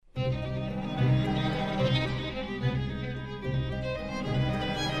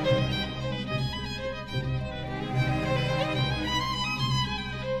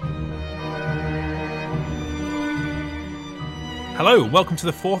Hello, and welcome to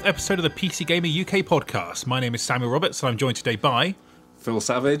the fourth episode of the PC Gamer UK podcast. My name is Samuel Roberts, and I'm joined today by... Phil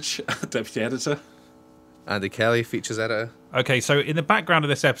Savage, Deputy Editor. Andy Kelly, Features Editor. Okay, so in the background of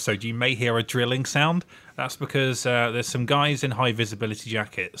this episode, you may hear a drilling sound. That's because there's some guys in high visibility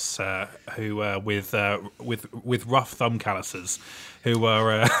jackets who with rough thumb calluses who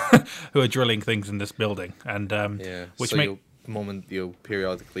are who are drilling things in this building, and you'll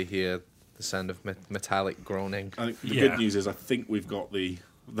periodically hear the sound of metallic groaning. I think the good news is I think we've got the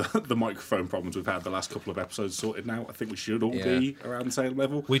microphone problems we've had the last couple of episodes sorted now. I think we should all be around the same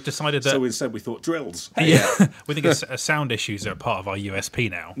level. We've decided that... So instead we thought drills. Yeah, we think it's sound issues are part of our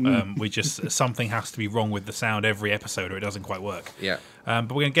USP now. We just... Something has to be wrong with the sound every episode or it doesn't quite work. Yeah. But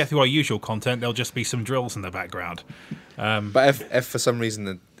we're going to get through our usual content. There'll just be some drills in the background. But if for some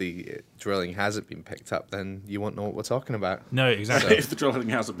reason the drilling hasn't been picked up, then you won't know what we're talking about. No, exactly. If the drilling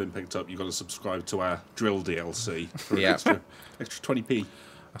hasn't been picked up, you've got to subscribe to our drill DLC for an extra 20p.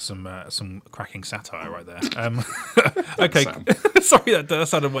 That's some cracking satire right there. Okay, sorry, that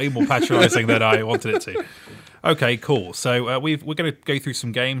sounded way more patronising than I wanted it to. Okay, cool. So we're going to go through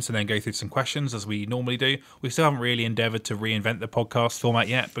some games and then go through some questions as we normally do. We still haven't really endeavoured to reinvent the podcast format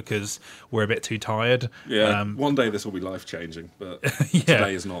yet because we're a bit too tired. Yeah, one day this will be life-changing, but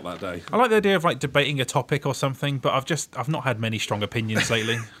today is not that day. I like the idea of like debating a topic or something, but I've not had many strong opinions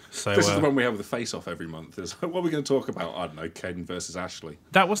lately. So this is the one we have with the face-off every month. Is what are we going to talk about? I don't know, Caden versus Ashley.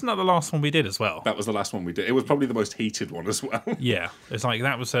 That wasn't the last one we did as well. That was the last one we did. It was probably the most heated one as well. Yeah, it's like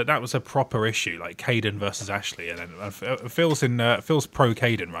that was a proper issue, like Caden versus Ashley, and Phil's pro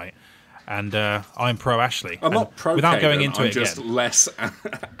Caden, right? And I'm pro Ashley. I'm not pro without Caden, going into I'm it just again. less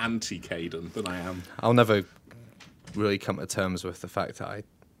anti Caden than I am. I'll never really come to terms with the fact that I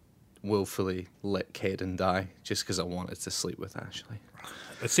willfully let Caden die just because I wanted to sleep with Ashley.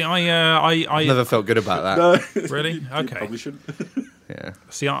 See, I never felt good about that. No. Really? Okay. Probably shouldn't. Yeah.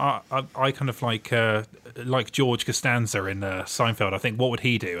 See, I kind of like George Costanza in Seinfeld. I think, what would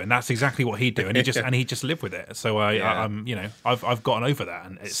he do? And that's exactly what he'd do, and he just lived with it. So I've gotten over that,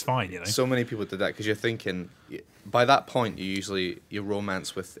 and it's fine. So many people did that because you're thinking by that point your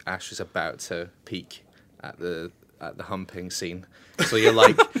romance with Ash is about to peak at the humping scene. So you're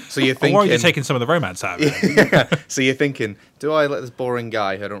thinking. Or are you taking some of the romance out of it? Yeah. So you're thinking, do I let this boring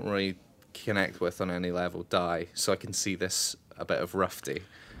guy who I don't really connect with on any level die so I can see this a bit of roughy?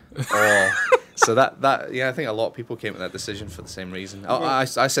 Or so that I think a lot of people came to that decision for the same reason. I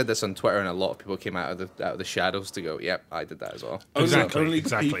said this on Twitter, and a lot of people came out of the shadows to go, "Yep, I did that as well." Only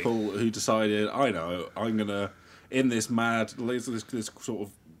people who decided, I know, I'm gonna in this sort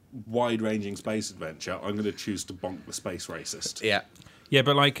of wide-ranging space adventure, I'm going to choose to bonk the space racist. Yeah,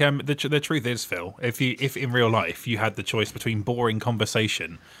 but like the truth is, Phil, if in real life you had the choice between boring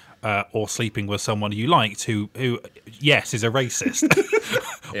conversation or sleeping with someone you liked who yes is a racist,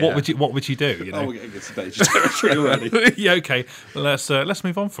 what would you do? You know? Oh, we're getting into dangerous territory already. Yeah, okay. Let's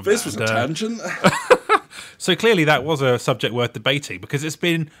move on from this. This was a tangent. So clearly that was a subject worth debating because it's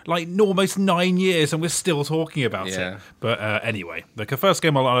been like almost 9 years and we're still talking about it. But anyway, the first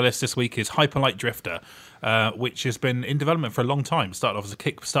game on our list this week is Hyperlight Drifter, which has been in development for a long time. Started off as a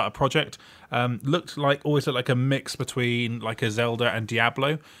Kickstarter project. Looked like a mix between like a Zelda and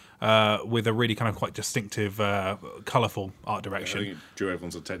Diablo. With a really kind of quite distinctive, colourful art direction. I think it drew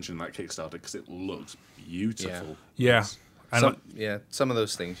everyone's attention in that Kickstarter because it looks beautiful. Yeah. Some of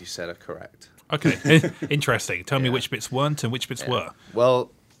those things you said are correct. Okay, interesting. Tell me which bits weren't and which bits were.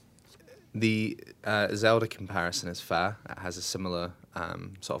 Well, the Zelda comparison is fair. It has a similar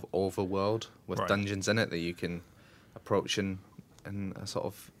sort of overworld with dungeons in it that you can approach in a sort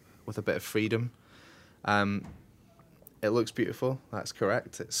of with a bit of freedom. It looks beautiful. That's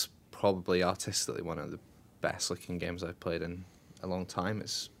correct. It's probably artistically one of the best looking games I've played in a long time.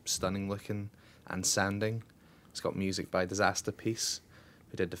 It's stunning looking and sounding. It's got music by Disaster Piece.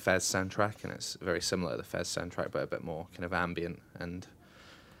 We did the Fez soundtrack, and it's very similar to the Fez soundtrack, but a bit more kind of ambient, and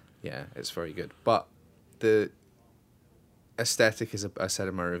yeah, it's very good. But the aesthetic, as I said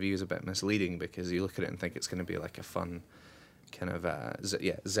in my review, is a bit misleading because you look at it and think it's going to be like a fun kind of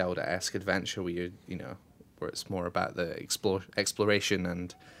Zelda-esque adventure where where it's more about the exploration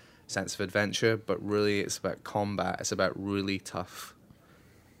and sense of adventure, but really it's about combat. It's about really tough,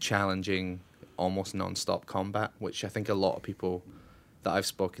 challenging, almost non-stop combat, which I think a lot of people that I've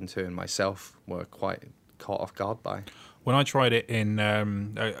spoken to and myself were quite caught off guard by. When I tried it in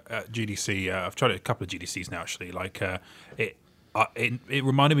GDC, I've tried it a couple of GDCs now actually. Like it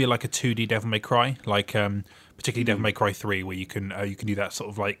reminded me of like a 2D Devil May Cry, like particularly Devil May Cry 3, where you can do that sort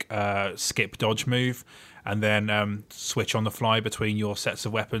of like skip dodge move, and then switch on the fly between your sets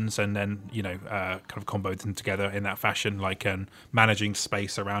of weapons, and then kind of combo them together in that fashion, like managing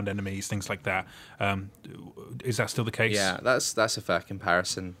space around enemies, things like that. Is that still the case? Yeah, that's a fair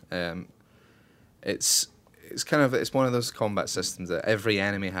comparison. It's one of those combat systems that every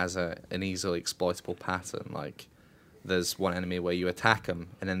enemy has an easily exploitable pattern. Like, there's one enemy where you attack them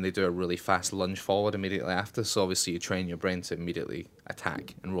and then they do a really fast lunge forward immediately after. So obviously you train your brain to immediately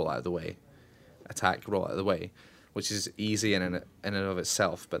attack and roll out of the way. Attack, roll out of the way, which is easy in and of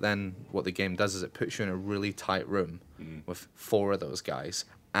itself. But then what the game does is it puts you in a really tight room with 4 of those guys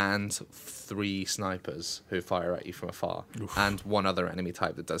and 3 snipers who fire at you from afar. Oof. And one other enemy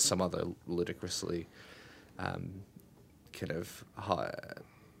type that does some other ludicrously kind of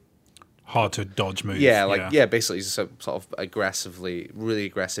hard to dodge move. Yeah, basically it's a sort of really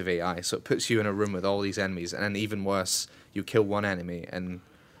aggressive AI. So it puts you in a room with all these enemies, and then even worse, you kill one enemy and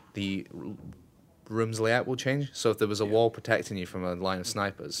the room's layout will change. So if there was a wall protecting you from a line of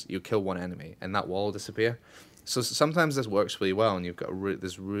snipers, you kill one enemy and that wall will disappear. So sometimes this works really well, and you've got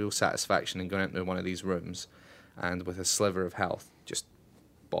this real satisfaction in going into one of these rooms and with a sliver of health, just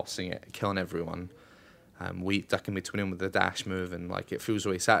bossing it, killing everyone. Ducking between them with the dash move, and like it feels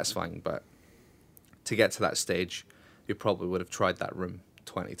really satisfying. But to get to that stage, you probably would have tried that room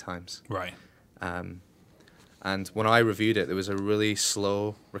 20 times. Right. And when I reviewed it, there was a really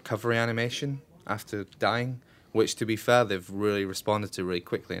slow recovery animation after dying, which, to be fair, they've really responded to really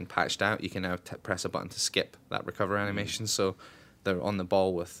quickly and patched out. You can now press a button to skip that recovery animation, so they're on the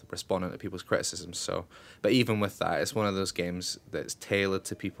ball with responding to people's criticisms. So, but even with that, it's one of those games that's tailored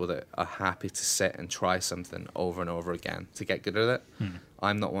to people that are happy to sit and try something over and over again to get good at it.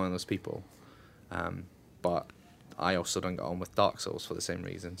 I'm not one of those people, but I also don't get on with Dark Souls for the same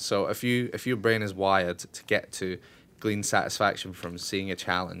reason. So if your brain is wired to glean satisfaction from seeing a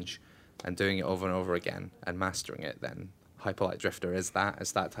challenge and doing it over and over again and mastering it, then Hyper Light Drifter is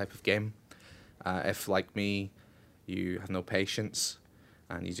that type of game. If, like me, you have no patience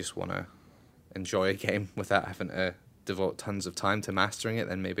and you just want to enjoy a game without having to devote tons of time to mastering it,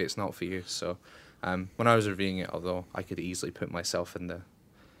 then maybe it's not for you. So when I was reviewing it, although I could easily put myself in the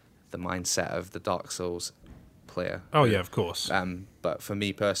mindset of the Dark Souls player. Oh yeah, of course. But for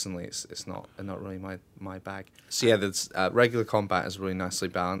me personally, it's not really my bag. So yeah, there's regular combat is really nicely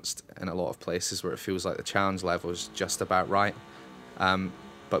balanced in a lot of places where it feels like the challenge level is just about right.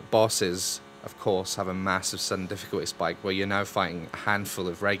 But bosses, of course, have a massive sudden difficulty spike where you're now fighting a handful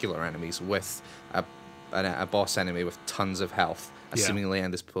of regular enemies with a boss enemy with tons of health, a seemingly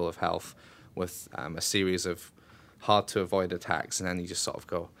endless pool of health, with a series of hard to avoid attacks, and then you just sort of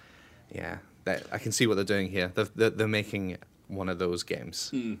go, yeah. I can see what they're doing here. They're making one of those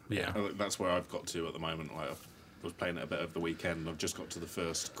games. Yeah, that's where I've got to at the moment. Like, I was playing it a bit over the weekend. I've just got to the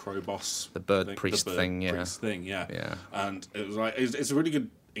first crow boss, the bird priest thing. Yeah. And it was like it's a really good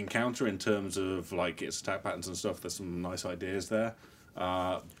encounter in terms of like its attack patterns and stuff. There's some nice ideas there,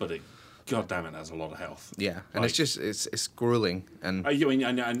 but God damn it, has a lot of health. Yeah, and like, it's grueling. And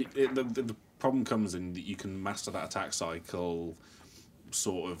the problem comes in that you can master that attack cycle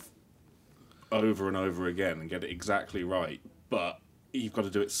sort of over and over again and get it exactly right, but you've got to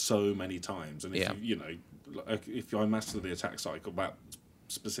do it so many times. And if I master the attack cycle,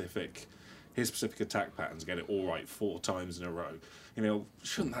 his specific attack patterns, get it all right 4 times in a row,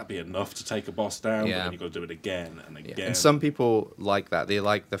 shouldn't that be enough to take a boss down? Yeah. But then you've got to do it again and again. Yeah. And some people like that. They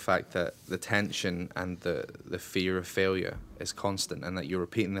like the fact that the tension and the fear of failure is constant, and that you're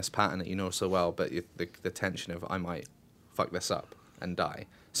repeating this pattern that you know so well, but the tension of I might fuck this up and die.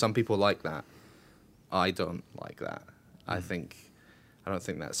 Some people like that. I don't like that. I don't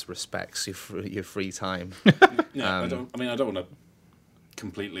think that respects your free time. I don't want to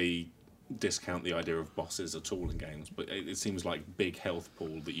completely discount the idea of bosses at all in games, but it seems like big health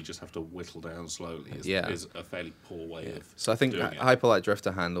pool that you just have to whittle down slowly is a fairly poor way of. So I think Hyper Light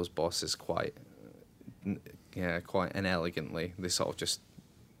Drifter handles bosses quite inelegantly. They sort of just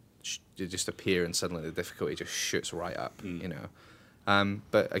appear and suddenly the difficulty just shoots right up.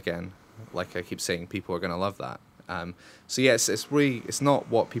 But again, like I keep saying, people are going to love that. So yes, it's not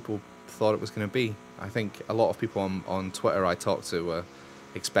what people thought it was going to be. I think a lot of people on Twitter I talked to were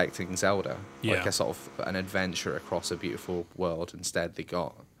expecting Zelda, like a sort of an adventure across a beautiful world. Instead, they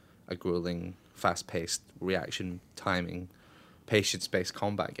got a grueling, fast-paced, reaction timing, patience-based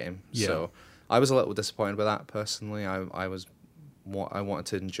combat game. Yeah. So I was a little disappointed with that personally. I wanted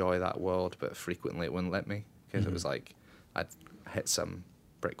to enjoy that world, but frequently it wouldn't let me because it was like I'd hit some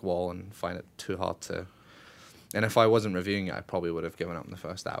brick wall and find it too hard to And if I wasn't reviewing it, I probably would have given up in the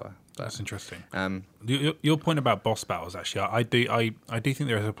first hour. But, that's interesting. Your point about boss battles, actually, I do think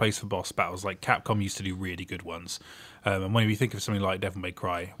there is a place for boss battles. Like Capcom used to do really good ones. And when you think of something like Devil May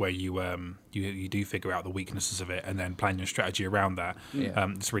Cry, where you do figure out the weaknesses of it and then plan your strategy around that,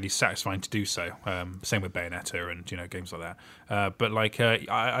 it's really satisfying to do so. Same with Bayonetta and games like that. But like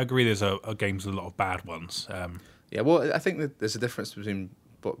I agree, there's games with a lot of bad ones. Well, I think that there's a difference between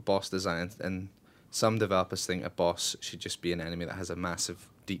boss design and some developers think a boss should just be an enemy that has a massive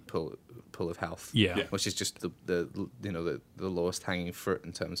deep pool of health. Which is just the lowest hanging fruit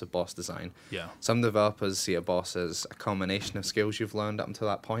in terms of boss design. Some developers see a boss as a combination of skills you've learned up until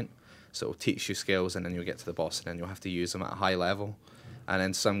that point. So it'll teach you skills, and then you'll get to the boss, and then you'll have to use them at a high level. And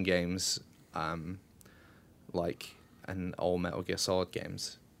in some games, like in all Metal Gear Solid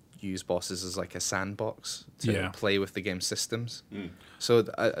games, use bosses as like a sandbox to play with the game systems. So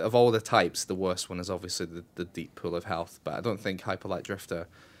of all the types, the worst one is obviously the deep pool of health. But I don't think Hyper Light Drifter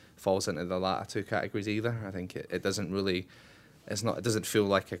falls into the latter two categories either. I think it doesn't really, it doesn't feel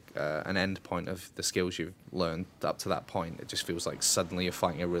like an end point of the skills you've learned up to that point. It just feels like suddenly you're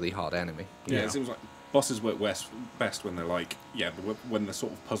fighting a really hard enemy. It seems like bosses work best when they're like, when they're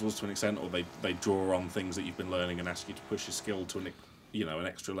sort of puzzles to an extent, or they draw on things that you've been learning and ask you to push your skill to an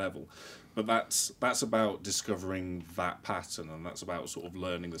extra level. But that's about discovering that pattern, and that's about sort of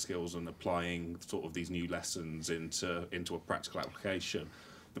learning the skills and applying sort of these new lessons into a practical application.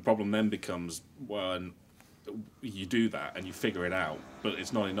 The problem then becomes when you do that and you figure it out, but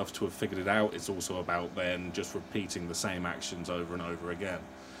it's not enough to have figured it out. It's also about then just repeating the same actions over and over again.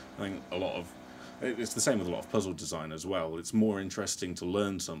 I think it's the same with a lot of puzzle design as well. It's more interesting to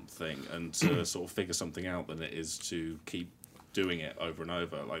learn something and to sort of figure something out than it is to keep doing it over and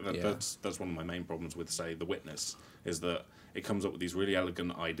over. Like that's one of my main problems with, say, The Witness, is that it comes up with these really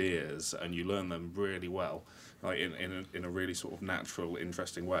elegant ideas and you learn them really well, like in a really sort of natural,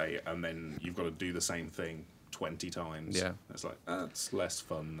 interesting way, and then you've got to do the same thing 20 times. It's like, that's less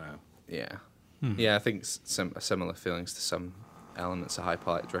fun now. I think similar feelings to some elements of Hyper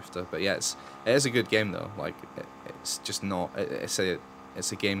Light Drifter, but it is a good game though. Like it's just not, it's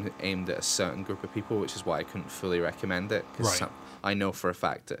a game aimed at a certain group of people, which is why I couldn't fully recommend it. Because I know for a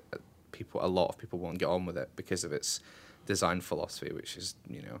fact that a lot of people won't get on with it because of its design philosophy, which is,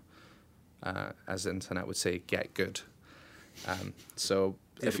 as the internet would say, get good. So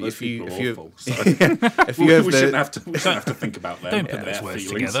if you shouldn't have to think about them. Don't put those words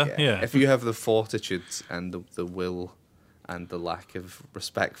together. If you have the fortitude and the will and the lack of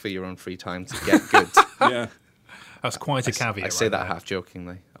respect for your own free time to get good, that's quite a caveat. I say that there. half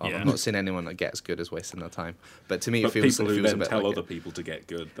jokingly. I've not seen anyone that gets good as wasting their time. But to me, but it feels people who then a bit tell like other people to get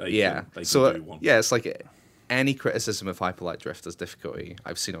good. They can do one. It's like any criticism of Hyper Light Drifter's difficulty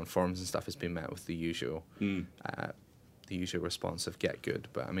I've seen on forums and stuff has been met with the usual response of get good.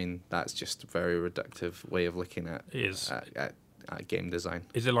 But I mean, that's just a very reductive way of looking at game design.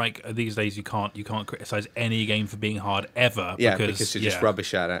 Is it like these days you can't criticize any game for being hard ever? Because you're just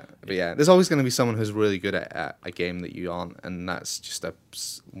rubbish at it. But there's always going to be someone who's really good at a game that you aren't, and that's just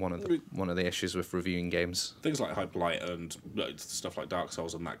one of the issues with reviewing games. Things like Hyper Light and stuff like Dark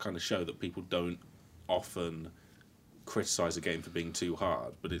Souls and that kind of show that people don't often criticize a game for being too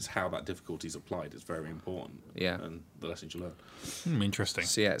hard, but it's how that difficulty is applied. It's very important. And the lessons you learn. Interesting.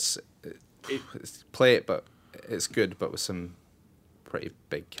 So play it, but it's good, but with some pretty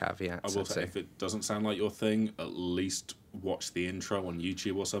big caveats. I will say, if it doesn't sound like your thing, at least watch the intro on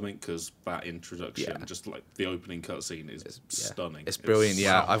YouTube or something, because that introduction, just like the opening cutscene, is stunning. It's brilliant.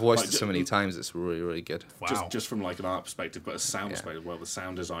 I've watched it so many times. It's really, really good. Wow. Just from like an art perspective, but a sound perspective, the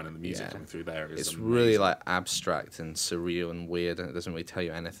sound design and the music coming through there is amazing. Really like abstract and surreal and weird, and it doesn't really tell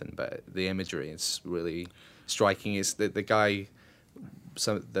you anything, but the imagery is really striking. It's the guy,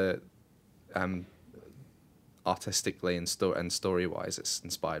 artistically and story wise, it's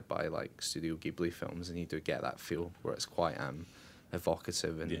inspired by like Studio Ghibli films, and you do get that feel where it's quite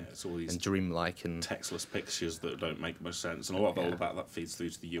evocative and it's all these and dreamlike and textless pictures that don't make much sense, and a lot of all of that feeds through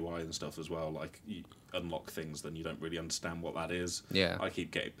to the UI and stuff as well. Like you unlock things, then you don't really understand what that is. I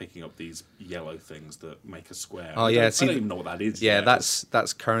keep picking up these yellow things that make a square. I don't even know what that is.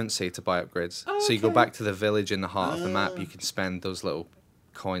 That's currency to buy upgrades. So you go back to the village in the heart of the map, you can spend those little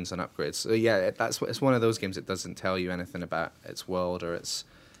coins on upgrades. So it's one of those games that doesn't tell you anything about its world or its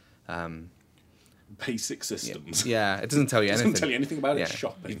basic systems. It doesn't tell you anything. It doesn't tell you anything about its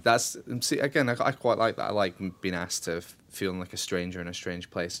shopping. I quite like that. I like being asked to feeling like a stranger in a strange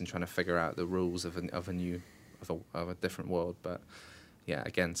place and trying to figure out the rules of a different world. But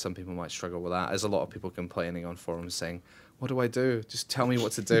again, some people might struggle with that. There's a lot of people complaining on forums saying, "What do I do? Just tell me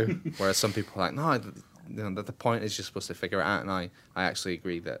what to do." Whereas some people are like, "No, the point is you're supposed to figure it out, and I actually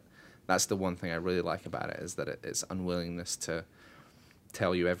agree that that's the one thing I really like about it, is that it's unwillingness to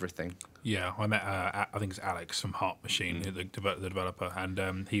tell you everything. Yeah, I met I think it's Alex from Heart Machine, the developer,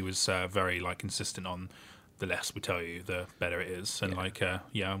 and he was very insistent on the less we tell you, the better it is. And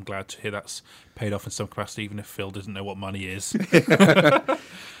I'm glad to hear that's paid off in some capacity, even if Phil doesn't know what money is.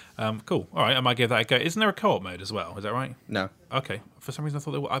 Cool. All right, I might give that a go. Isn't there a co-op mode as well? Is that right? No. Okay. For some reason, I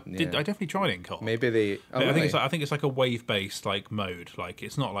thought there were. I definitely tried it in co-op. Maybe I think it's like a wave-based mode. Like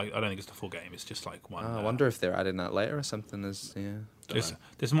it's not like, I don't think it's the full game. It's just like one. I wonder if they're adding that later or something. This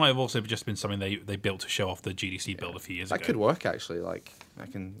might have also just been something they built to show off the GDC build a few years ago. That could work actually. Like I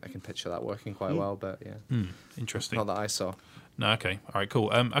can picture that working quite well. But interesting. Not that I saw. No, okay. All right, cool.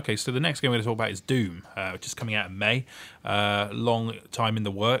 Okay, so the next game we're going to talk about is Doom, which is coming out in May. Long time in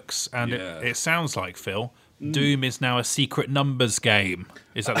the works. And it sounds like, Phil, Doom is now a secret numbers game.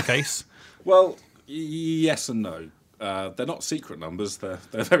 Is that the case? Well, yes and no. They're not secret numbers. They're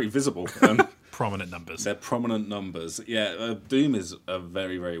very visible. Prominent numbers. They're prominent numbers. Yeah, Doom is a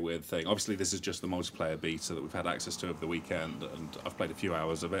very, very weird thing. Obviously, this is just the multiplayer beta that we've had access to over the weekend, and I've played a few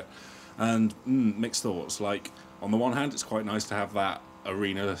hours of it. And mixed thoughts. Like, on the one hand, it's quite nice to have that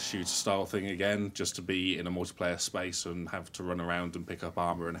arena shooter style thing again, just to be in a multiplayer space and have to run around and pick up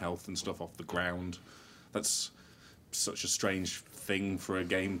armor and health and stuff off the ground. That's such a strange thing for a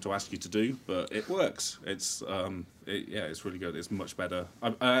game to ask you to do, but it works. It's really good. It's much better.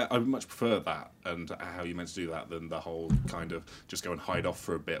 I much prefer that and how you're meant to do that than the whole kind of just go and hide off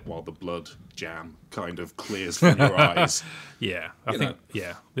for a bit while the blood jam kind of clears from your eyes. I think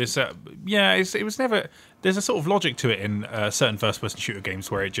there's it was never. There's a sort of logic to it in certain first-person shooter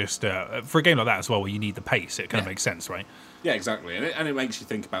games where it just for a game like that as well, where you need the pace, it kind of makes sense, right? Yeah, exactly, and it makes you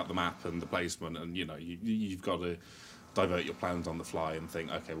think about the map and the placement, and you've got to divert your plans on the fly and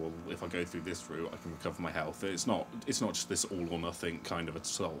think, okay, well, if I go through this route, I can recover my health. It's not just this all or nothing kind of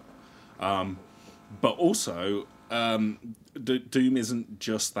assault. But also, Doom isn't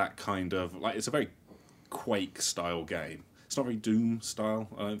just that kind of it's a very Quake style game. It's not very Doom style,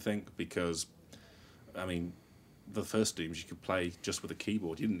 I don't think, because the first Dooms you could play just with a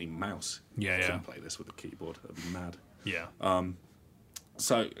keyboard. You didn't need a mouse. You couldn't play this with a keyboard. That'd be mad. Yeah.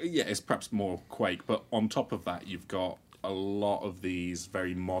 So, it's perhaps more Quake, but on top of that, you've got a lot of these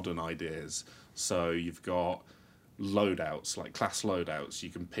very modern ideas. So you've got loadouts, like class loadouts. You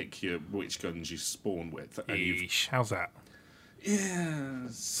can pick which guns you spawn with. Eesh, how's that?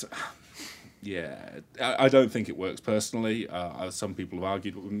 Yes. Yeah, I don't think it works personally. Some people have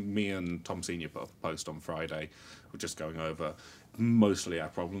argued with me, and Tom Senior put up a post on Friday. We're just going over mostly our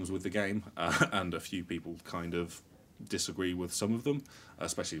problems with the game, and a few people kind of disagree with some of them,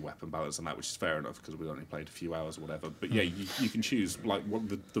 especially weapon balance and that, which is fair enough because we've only played a few hours or whatever. But yeah, you can choose, like, what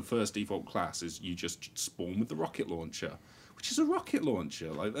the first default class is. You just spawn with the rocket launcher, which is a rocket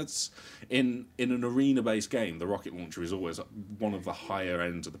launcher. Like, that's in an arena-based game, the rocket launcher is always one of the higher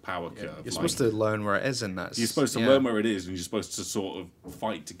ends of the power curve. You're supposed to learn where it is, and that's... You're supposed to learn where it is, and you're supposed to sort of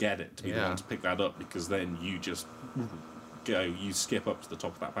fight to get it, to be the one to pick that up, because then you just you skip up to the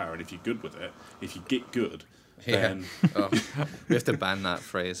top of that power, and if you're good with it, if you get good, then... we have to ban that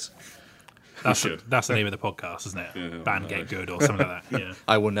phrase. That's the name of the podcast, isn't it? Yeah, Ban Get Good or something like that. Yeah.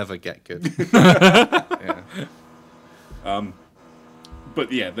 I will never get good.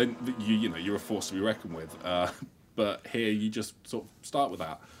 But yeah, then you're a force to be reckoned with. But here you just sort of start with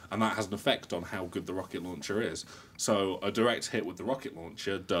that, and that has an effect on how good the rocket launcher is. So a direct hit with the rocket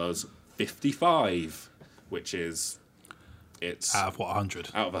launcher does 55, which is out of what, 100?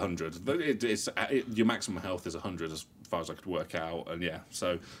 Out of 100. Your maximum health is 100 as far as I could work out, and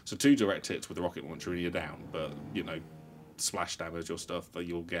so 2 direct hits with the rocket launcher and you're down. But splash damage or stuff,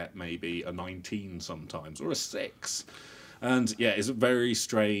 you'll get maybe a 19 sometimes or a 6. And it's very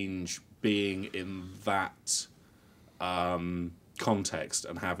strange being in that context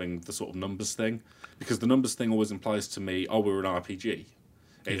and having the sort of numbers thing, because the numbers thing always implies to me, we're an RPG.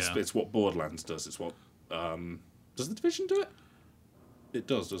 It's what Borderlands does. It's what does the Division do it? It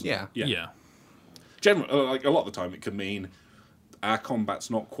does, doesn't it? Yeah. Generally, like a lot of the time, it can mean our combat's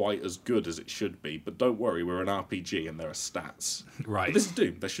not quite as good as it should be, but don't worry, we're an RPG and there are stats. Right. But this is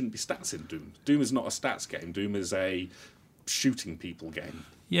Doom. There shouldn't be stats in Doom. Doom is not a stats game. Doom is a shooting people game.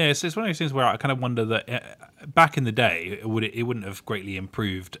 Yeah, it's one of those things where I kind of wonder that back in the day, it wouldn't have greatly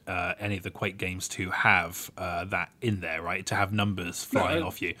improved any of the Quake games to have that in there, right? To have numbers flying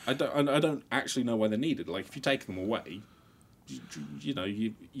off you. I don't actually know why they're needed. Like, if you take them away,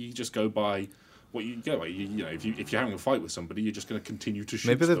 you just go by what you go by. If you're having a fight with somebody, you're just going to continue to shoot.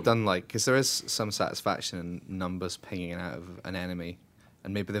 Maybe they've them. done because there is some satisfaction in numbers pinging out of an enemy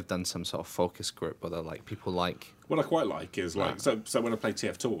And maybe they've done some sort of focus group where they're like, people like... What I quite like is, like, so when I play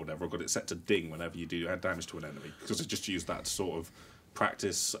TF2 or whatever, I've got it set to ding whenever you do add damage to an enemy, because I just use that to sort of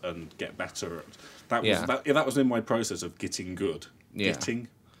practice and get better. That was in my process of getting good. Yeah.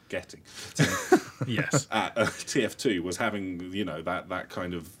 Getting. Yes. TF2 was having, that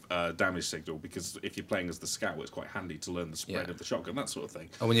kind of damage signal, because if you're playing as the scout, it's quite handy to learn the spread of the shotgun, that sort of thing.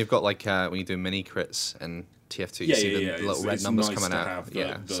 And when you've got, like, when you do mini crits and TF2, you see the little red numbers nice coming to out.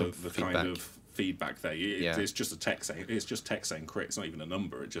 Have the kind of feedback there. It's just a text saying crit. It's not even a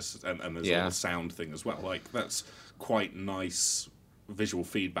number. It just and there's a little sound thing as well. Like, that's quite nice visual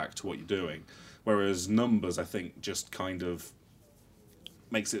feedback to what you're doing. Whereas numbers, I think, just kind of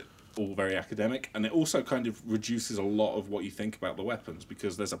makes it all very academic, and it also kind of reduces a lot of what you think about the weapons,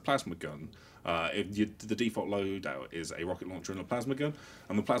 because there's a plasma gun. The default loadout is a rocket launcher and a plasma gun,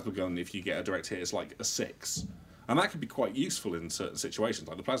 and the plasma gun, if you get a direct hit, it's like a 6. And that could be quite useful in certain situations.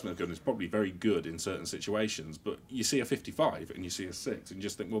 Like, the plasma gun is probably very good in certain situations, but you see a 55 and you see a 6, and you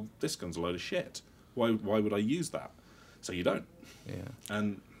just think, well, this gun's a load of shit. Why would I use that? So you don't. Yeah.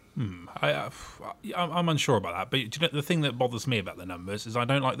 And I'm unsure about that, but do you know, the thing that bothers me about the numbers is I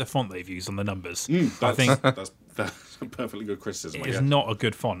don't like the font they've used on the numbers. I think that's a perfectly good criticism. It's not a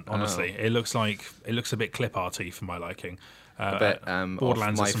good font, honestly. It looks a bit clip arty for my liking. A bit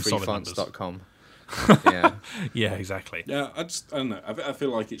Borderlands is some solid numbers. myfreefonts.com. Yeah. Yeah, exactly. Yeah, I don't know. I feel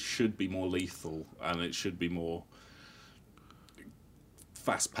like it should be more lethal, and it should be more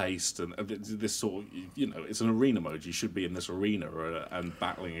fast-paced, and this sort of, it's an arena mode. You should be in this arena and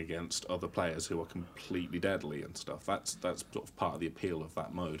battling against other players who are completely deadly and stuff. That's sort of part of the appeal of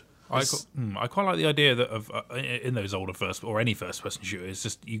that mode. I quite like the idea that in those older any first-person shooters,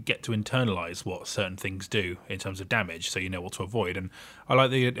 just you get to internalize what certain things do in terms of damage, so you know what to avoid. And I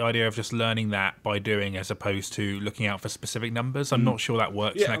like the idea of just learning that by doing, as opposed to looking out for specific numbers. I'm not sure that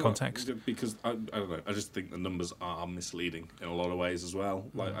works in that context, because I don't know. I just think the numbers are misleading in a lot of ways as well.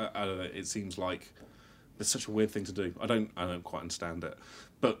 Like, I don't know. It seems like it's such a weird thing to do. I don't quite understand it,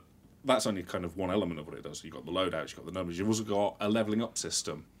 but that's only kind of one element of what it does. You've got the loadouts, you've got the numbers. You've also got a leveling up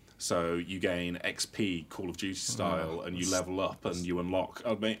system. So you gain XP, Call of Duty style, and you level up and you unlock.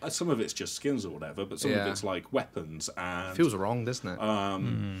 I mean, some of it's just skins or whatever, but some of it's like weapons. And feels wrong, doesn't it?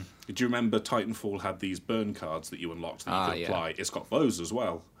 Do you remember Titanfall had these burn cards that you unlocked that you could apply? It's got those as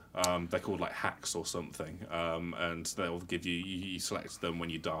well. They're called like hacks or something, and they'll give you select them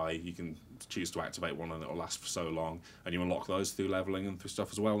when you die. You can choose to activate one, and it'll last for so long, and you unlock those through leveling and through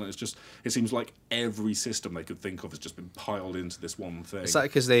stuff as well. And it seems like every system they could think of has just been piled into this one thing. Is that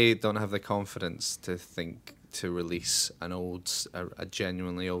because they don't have the confidence to think to release a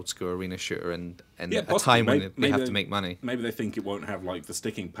genuinely old school arena shooter in a time when they have to make money? Maybe they think it won't have like the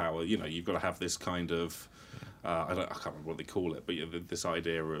sticking power. You've got to have this kind of I can't remember what they call it, but this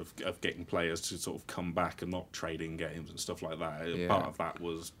idea of getting players to sort of come back and not trading games and stuff like that. Yeah. Part of that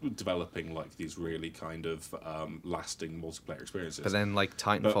was developing like these really kind of lasting multiplayer experiences. But then like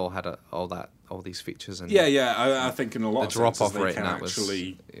Titanfall had all these features. And I think in a lot of drop-off senses rate they can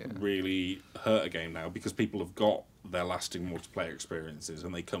actually really hurt a game now, because people have got their lasting multiplayer experiences,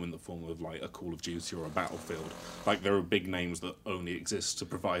 and they come in the form of like a Call of Duty or a Battlefield. Like, there are big names that only exist to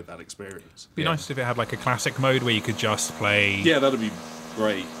provide that experience. It'd be nice if it had like a classic mode where you could just play. Yeah, that'd be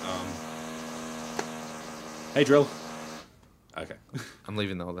great. Hey, Drill. Okay. I'm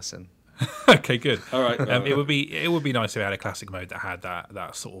leaving all this in. Okay, good. All right. It would be nice if it had a classic mode that had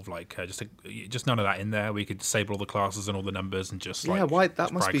that sort of like just none of that in there. We could disable all the classes and all the numbers and just why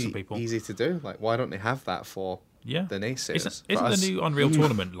that must be easy to do. Like, why don't they have that for the naysayers? Isn't the new Unreal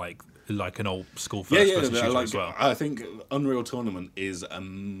Tournament like an old school first-person shooter as well? I think Unreal Tournament is a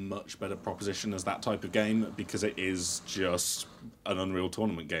much better proposition as that type of game, because it is just an Unreal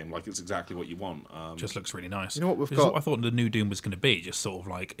Tournament game. Like, it's exactly what you want. Just looks really nice. You know what we've got? What I thought the new Doom was going to be, just sort of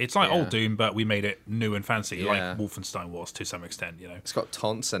like, it's like old Doom, but we made it new and fancy, like Wolfenstein was to some extent. It's got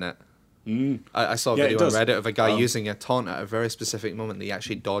taunts in it. I saw a video on Reddit of a guy using a taunt at a very specific moment that he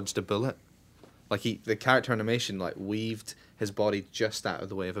actually dodged a bullet. Like, the character animation weaved his body just out of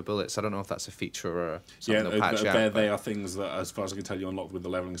the way of a bullet. So I don't know if that's a feature or something they'll patch out. They are things that, as far as I can tell, you unlock with the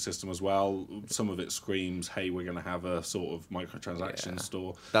leveling system as well. Some of it screams, hey, we're going to have a sort of microtransaction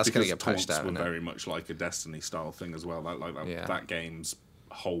store. That's going to get patched out. Taunts were very much like a Destiny style thing as well. That game's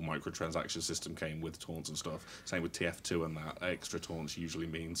whole microtransaction system came with taunts and stuff. Same with TF2, and that extra taunts usually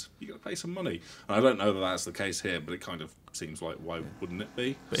means you got to pay some money. And I don't know that that's the case here, but it kind of seems like, why wouldn't it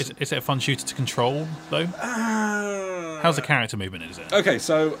be? But is it a fun shooter to control though? How's the character movement? Is it okay?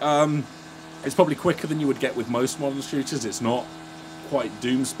 So it's probably quicker than you would get with most modern shooters. It's not quite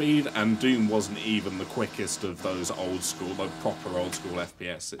Doom speed, and Doom wasn't even the quickest of those old school, like proper old school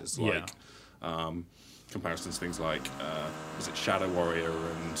FPSs. Like comparisons to things like was it Shadow Warrior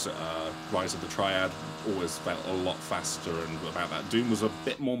and Rise of the Triad always felt a lot faster and about that. Doom was a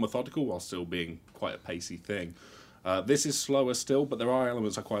bit more methodical while still being quite a pacey thing. This is slower still, but there are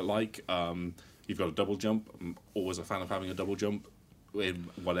elements I quite like. You've got a double jump. I'm always a fan of having a double jump in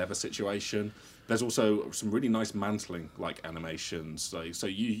whatever situation. There's also some really nice mantling like animations. So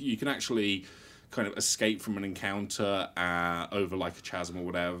you can actually kind of escape from an encounter over like a chasm or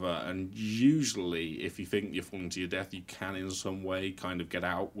whatever, and usually if you think you're falling to your death, you can in some way kind of get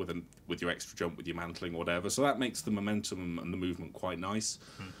out with your extra jump, with your mantling or whatever. So that makes the momentum and the movement quite nice.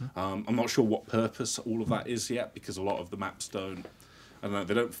 I'm not sure what purpose all of that is yet, because a lot of the maps they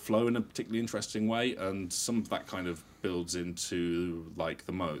don't flow in a particularly interesting way, and some of that kind of builds into like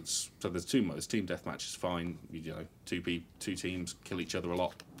the modes. So there's 2 modes. Team deathmatch is fine. You know, 2 teams kill each other a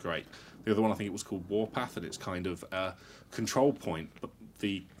lot. Great. The other one, I think it was called Warpath, and it's kind of a control point, but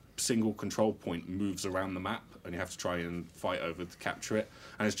the single control point moves around the map, and you have to try and fight over to capture it.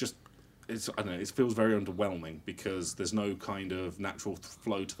 And I don't know, it feels very underwhelming because there's no kind of natural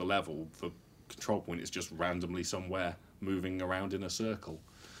flow to the level. The control point is just randomly somewhere moving around in a circle.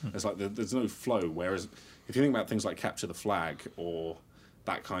 It's like there's no flow. Whereas if you think about things like Capture the Flag or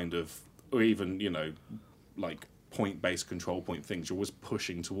that kind of, or even, you know, like point-based control point things, you're always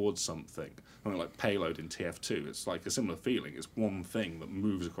pushing towards something. I mean, like Payload in TF2, it's like a similar feeling. It's one thing that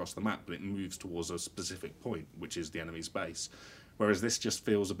moves across the map, but it moves towards a specific point, which is the enemy's base. Whereas this just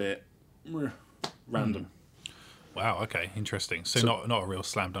feels a bit random. Wow, okay, interesting. So not a real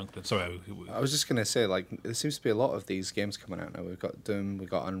slam dunk then. Sorry. I was just going to say, like, there seems to be a lot of these games coming out now. We've got Doom, we've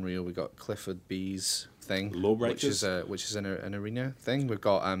got Unreal, we've got Clifford B's thing, which is an arena thing. We've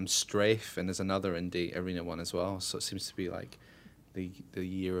got Strafe, and there's another indie arena one as well. So it seems to be like the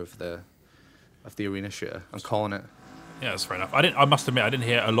year of the arena shooter. I'm calling it. Yeah, that's fair enough. I must admit, I didn't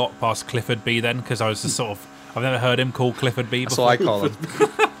hear a lot past Clifford B then, because I was just sort of, I've never heard him called Clifford B before. That's what I call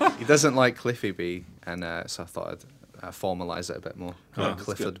him. He doesn't like Cliffy B, and so I thought I'd formalise it a bit more.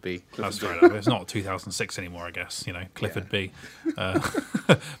 Clifford B. That's fair enough. It's not 2006 anymore, I guess. You know, Clifford B.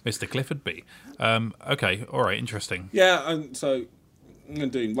 Mr. Clifford B. Okay, all right, interesting. Yeah, so I'm going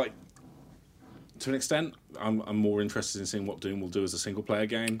to do, like, to an extent, I'm more interested in seeing what Doom will do as a single-player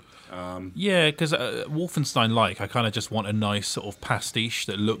game. Yeah, because Wolfenstein-like, I kind of just want a nice sort of pastiche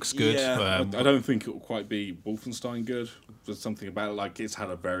that looks good. Yeah, I don't think it will quite be Wolfenstein good. There's something about it, like, it's had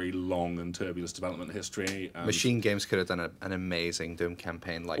a very long and turbulent development history. Machine Games could have done an amazing Doom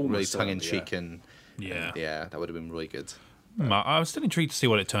campaign, like really tongue-in-cheek, and that would have been really good. I'm still intrigued to see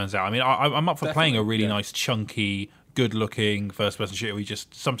what it turns out. I mean, I'm up for playing a really nice, chunky, good-looking first-person shooter. We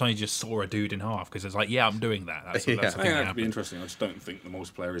sometimes you just saw a dude in half because it's like, I'm doing that. That's I think that could be interesting. I just don't think the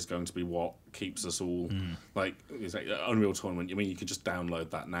multiplayer is going to be what keeps us all like. It's like Unreal Tournament. I mean, you can just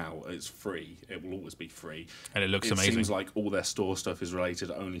download that now. It's free. It will always be free, and it looks amazing. It seems like all their store stuff is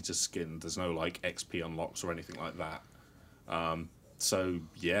related only to skin. There's no like XP unlocks or anything like that. So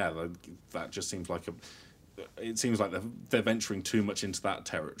yeah, that just seems like it seems like they're venturing too much into that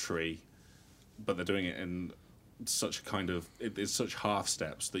territory, but they're doing it in such a kind of it's such half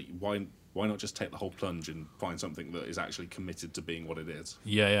steps that why not just take the whole plunge and find something that is actually committed to being what it is.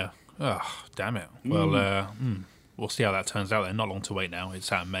 Oh, damn it. Well, we'll see how that turns out then. Not long to wait now.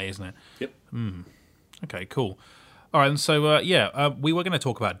 It's out in May, isn't it? Yep. Okay, cool. All right, and so, we were going to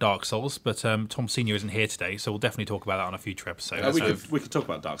talk about Dark Souls, but Tom Senior isn't here today, so we'll definitely talk about that on a future episode. We could talk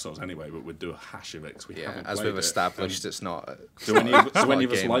about Dark Souls anyway, but we'd do a hash of it because we haven't as played we've established, it's not. Do any of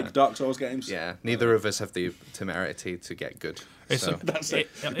us like Dark Souls games? Yeah, neither of us have the temerity to get good. That's it.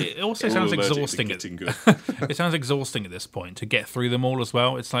 It also sounds exhausting. It sounds exhausting at this point to get through them all as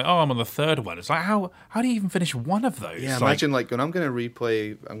well. It's like, I'm on the third one. It's like, how do you even finish one of those? Yeah, imagine like when I'm going to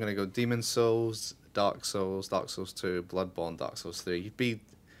replay, I'm going to go Demon Souls, Dark Souls, Dark Souls 2, Bloodborne, Dark Souls 3. You'd be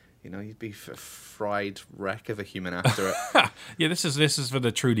a fried wreck of a human after it. Yeah, this is for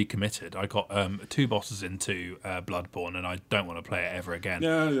the truly committed. I got 2 bosses into Bloodborne, and I don't want to play it ever again.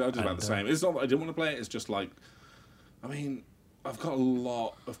 Yeah, I did about the same. It's not that I didn't want to play it. It's just like, I mean, I've got a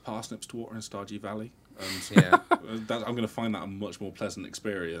lot of parsnips to water in Stardew Valley, and I'm going to find that a much more pleasant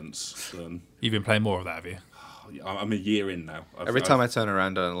experience than. You've been playing more of that, have you? I'm a year in now. Every time I turn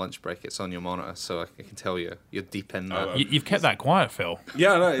around on a lunch break, it's on your monitor, so I can tell you're deep in there. You've kept that quiet, Phil.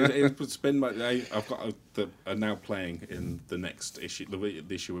 Yeah, no, it's been. I've got now playing in the next issue. The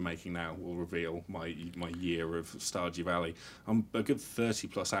issue we're making now will reveal my year of Stardew Valley. I'm a good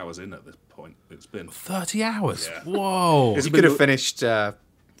 30+ hours in at this point. It's been 30 hours. Yeah. Whoa! You could have finished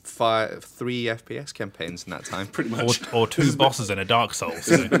 3 FPS campaigns in that time. Pretty much. Or 2 bosses in a Dark Souls.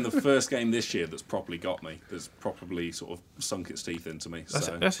 This has been the first game this year that's properly got me. That's properly sort of sunk its teeth into me.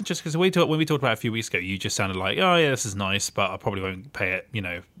 That's interesting, because when we talked about it a few weeks ago, you just sounded like, oh yeah, this is nice, but I probably won't pay it,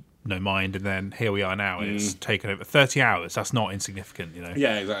 no mind. And then here we are now, and it's taken over 30 hours. That's not insignificant,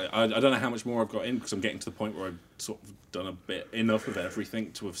 Yeah, exactly. I don't know how much more I've got in, because I'm getting to the point where I've sort of done enough of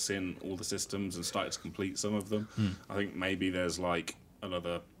everything to have seen all the systems and started to complete some of them. I think maybe there's like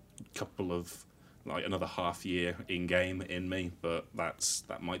another half year in game in me, but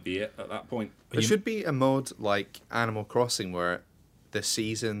that might be it at that point. There should be a mode like Animal Crossing where the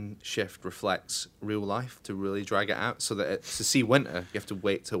season shift reflects real life to really drag it out, so that to see winter you have to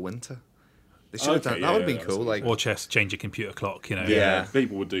wait till winter. They should have done that. Would be cool. Like, or just change your computer clock, Yeah,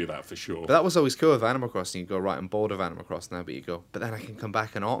 people would do that for sure. But that was always cool with Animal Crossing. You go, right, I'm bored of Animal Crossing now, but then I can come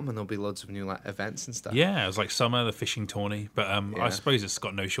back in autumn and there'll be loads of new events and stuff. Yeah, it was like summer, the fishing tourney, but I suppose it's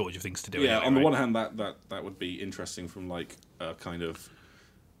got no shortage of things to do. Yeah, anyway, on the one hand, that would be interesting from like kind of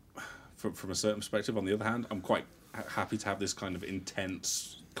from a certain perspective. On the other hand, I'm quite happy to have this kind of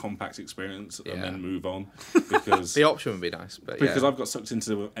intense, compact experience and then move on, because the option would be nice, because I've got sucked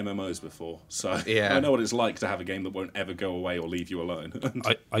into MMOs before, so I know what it's like to have a game that won't ever go away or leave you alone.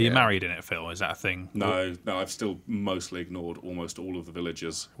 Are you married in it, Phil? Is that a thing? No, I've still mostly ignored almost all of the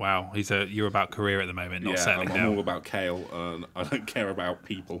villagers. Wow, you're about career at the moment, not settling down. I'm all about kale, and I don't care about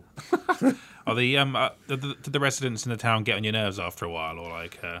people. Are the residents in the town get on your nerves after a while, or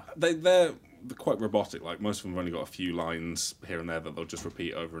like they're quite robotic. Like, most of them have only got a few lines here and there that they'll just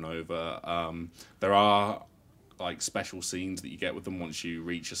repeat over and over. There are like special scenes that you get with them once you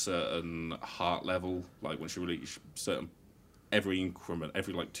reach a certain heart level. Like, once you reach every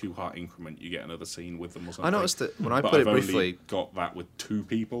like 2 heart increment, you get another scene with them or something. I noticed that when I played it briefly, only got that with 2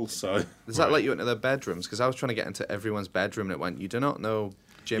 people. So does that let you into their bedrooms? Because I was trying to get into everyone's bedroom and it went, you do not know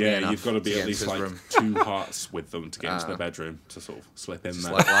Jimmy enough. You've got to be at least like 2 hearts with them to get into their bedroom to sort of slip in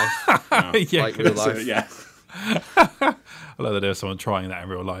there. Like life. Yeah, like real life. Yeah. I love that there's someone trying that in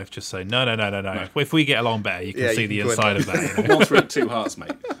real life. Just say no. If we get along better, you can see the inside of that. Once we're at 2 hearts,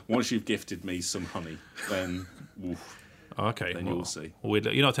 mate. Once you've gifted me some honey, then okay, then you'll see.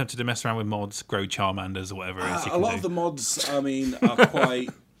 You're not tempted to mess around with mods, grow Charmanders or whatever it is you can a lot do. of the mods, I mean, are quite.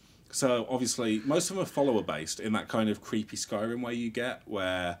 So obviously, most of them are follower based in that kind of creepy Skyrim way you get,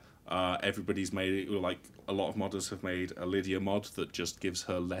 where everybody's made it. Like, a lot of modders have made a Lydia mod that just gives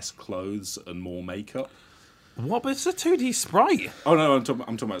her less clothes and more makeup. What? But it's a 2D sprite. Oh no, I'm talking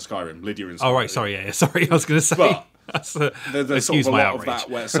about Skyrim, Lydia in Skyrim. Oh right, sorry, sorry. I was going to say. But there's sort of a lot of that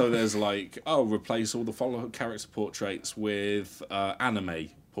where there's like, replace all the follow character portraits with anime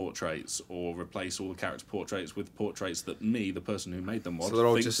portraits, or replace all the character portraits with portraits that me, the person who made them,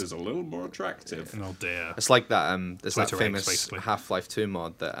 thinks is a little more attractive. Oh dear. It's like that. There's Twitter that famous basically. Half-Life 2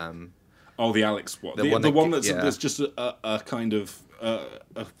 mod that. The Alex one. The one that's just a kind of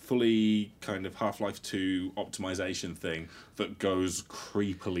a fully kind of Half-Life 2 optimization thing that goes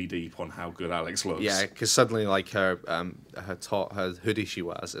creepily deep on how good Alex looks. Yeah, because suddenly like her hoodie she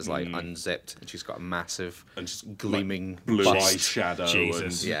wears is like unzipped, and she's got a massive and just gleaming like, blue bust. eyeshadow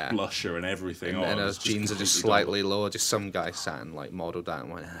and blusher and everything. And her jeans are just slightly lower. Just some guy sat and like modelled that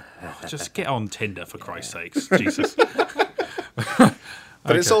and went. Just get on Tinder for Christ's sakes, Jesus.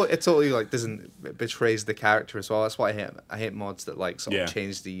 But it's totally like it betrays the character as well. That's why I hate mods that like sort of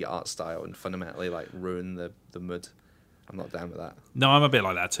change the art style and fundamentally like ruin the mood. I'm not down with that. No, I'm a bit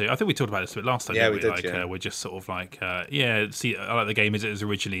like that too. I think we talked about this a bit last time. Yeah, didn't we did. We're just sort of like, see, I like the game as it was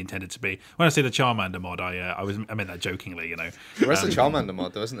originally intended to be. When I say the Charmander mod, I meant that jokingly, There is a Charmander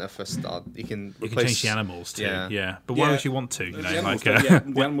mod, though, isn't there? For start, you can change the animals too. Yeah. But why would you want to?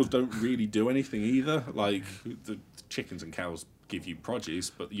 The animals don't really do anything either. Like, the chickens and cows give you produce,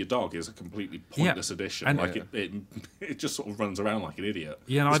 but your dog is a completely pointless addition. And it just sort of runs around like an idiot.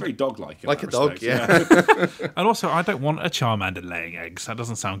 Yeah, it's very dog-like. Like a dog, And also, I don't want a Charmander laying eggs. That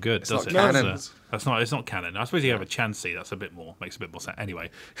doesn't sound good, does it? Canon. It's not canon. I suppose you have a Chansey. That's makes a bit more sense. Anyway,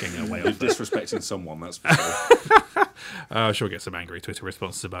 getting away off disrespecting someone. That's for sure. I'm sure we'll get some angry Twitter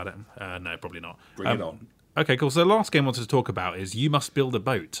responses about it. No, probably not. Bring it on. Okay, cool. So the last game I wanted to talk about is You Must Build a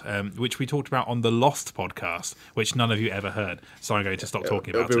Boat, which we talked about on the Lost podcast, which none of you ever heard. So I'm going to stop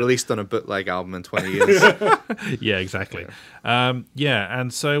talking about it. It'll be released on a bootleg album in 20 years. Yeah, exactly.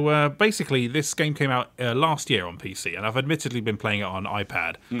 And so basically this game came out last year on PC, and I've admittedly been playing it on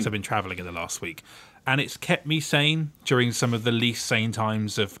iPad, so I've been travelling in the last week. And it's kept me sane during some of the least sane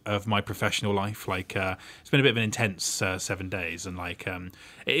times of my professional life. Like, it's been a bit of an intense 7 days. And, like,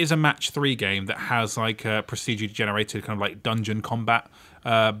 it is a match 3 game that has, like, a procedurally generated kind of, like, dungeon combat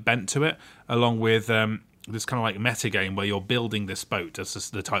bent to it, along with this kind of like meta game where you're building this boat, as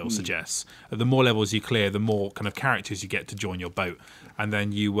the title suggests. The more levels you clear, the more kind of characters you get to join your boat, and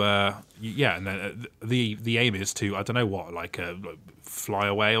then and then the aim is to, I don't know what, like fly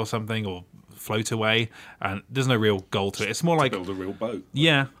away or something, or float away, and there's no real goal to it. It's more like build a real boat.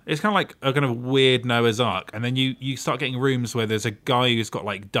 Yeah, it's kind of like a kind of weird Noah's Ark, and then you start getting rooms where there's a guy who's got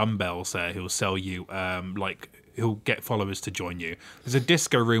like dumbbells there who'll sell you he'll get followers to join you. There's a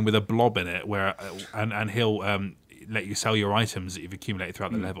disco room with a blob in it where and he'll let you sell your items that you've accumulated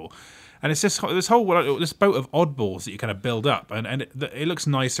throughout the level. And it's this whole this boat of oddballs that you kind of build up, and it looks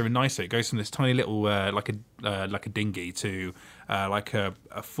nicer and nicer. It goes from this tiny little like a dinghy to like a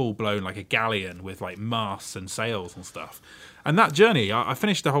full blown like a galleon with like masts and sails and stuff. And that journey, I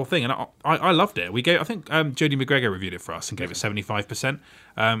finished the whole thing, and I loved it. I think Jodie McGregor reviewed it for us and gave it 75%,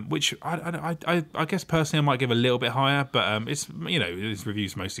 which I guess personally I might give a little bit higher, but it's his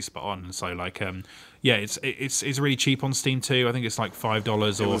review's mostly spot on, and so like it's really cheap on Steam too. I think it's like $5 or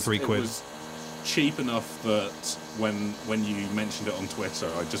 £3. It was cheap enough that when you mentioned it on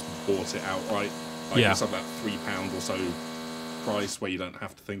Twitter, I just bought it outright. It's about £3 or so price where you don't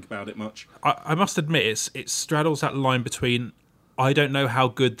have to think about it much. I must admit, it straddles that line between I don't know how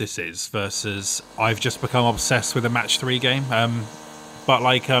good this is versus I've just become obsessed with a match 3 game. But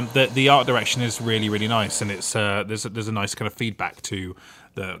like the art direction is really, really nice, and it's there's a nice kind of feedback to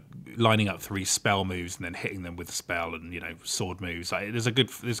the lining up 3 spell moves and then hitting them with a spell and sword moves. Like, there's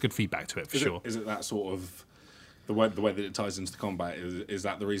good feedback to it for sure. Is it that sort of the way that it ties into the combat? Is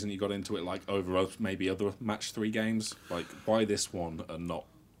that the reason you got into it, like over maybe other match 3 games? Like, why this one and not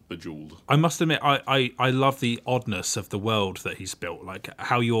Bejeweled? I must admit, I love the oddness of the world that he's built. Like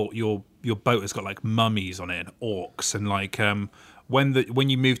how your boat has got like mummies on it and orcs, and like when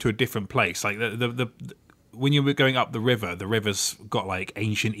you move to a different place, like when you're going up the river's got like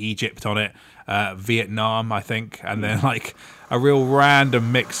ancient Egypt on it, Vietnam, I think, and then like a real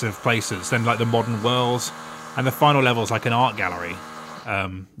random mix of places. Then like the modern worlds. And the final level is like an art gallery.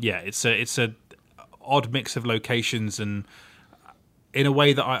 It's a odd mix of locations, and in a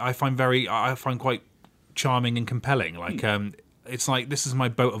way that I find quite charming and compelling. Like it's like, this is my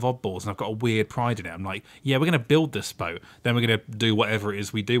boat of oddballs, and I've got a weird pride in it. I'm like, we're going to build this boat, then we're going to do whatever it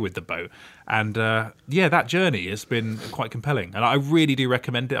is we do with the boat. And that journey has been quite compelling, and I really do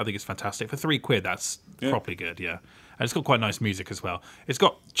recommend it. I think it's fantastic for £3. That's properly good. Yeah. And it's got quite nice music as well. It's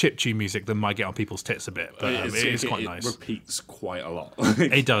got chiptune music that might get on people's tits a bit, but it's quite nice. It repeats quite a lot.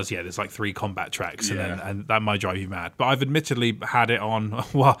 It does, yeah. There's like 3 combat tracks, and that might drive you mad. But I've admittedly had it on.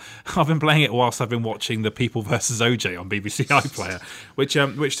 Well, I've been playing it whilst I've been watching the People vs OJ on BBC iPlayer,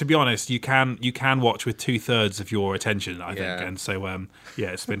 which to be honest, you can watch with 2/3 of your attention, I think. And so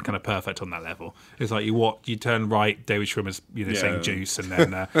it's been kind of perfect on that level. It's like you turn right, David Schwimmer's saying juice, and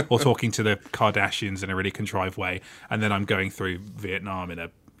then or talking to the Kardashians in a really contrived way. And then I'm going through Vietnam in a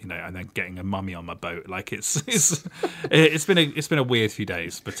and then getting a mummy on my boat. Like it's been a weird few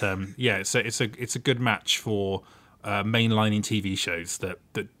days, but it's a good match for mainlining TV shows that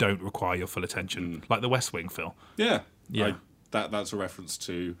don't require your full attention, like The West Wing, Phil. Yeah. That's a reference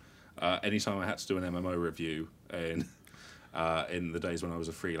to anytime I had to do an MMO review in the days when I was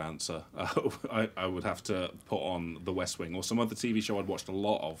a freelancer, I would have to put on The West Wing or some other TV show I'd watched a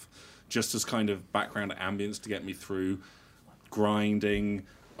lot of, just as kind of background ambience to get me through grinding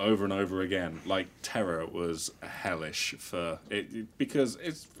over and over again. Like Terror was hellish for it because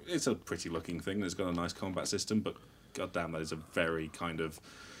it's a pretty looking thing and it's got a nice combat system, but goddamn, that is a very kind of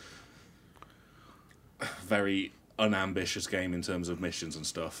very unambitious game in terms of missions and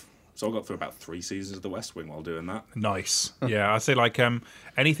stuff. So I got through about 3 seasons of The West Wing while doing that. Nice. Yeah, I'd say like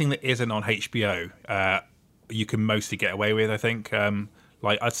anything that isn't on HBO, you can mostly get away with, I think.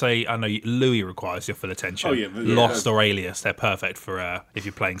 Like I'd say, I know Louis requires your full attention. Oh yeah, Lost or Alias, they're perfect for if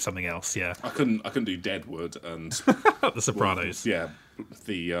you're playing something else. Yeah, I couldn't do Deadwood and The Sopranos.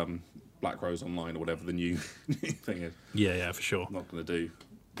 The Black Rose Online or whatever the new thing is. Yeah, for sure. I'm not going to do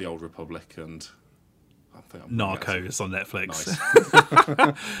The Old Republic and Narcos on Netflix.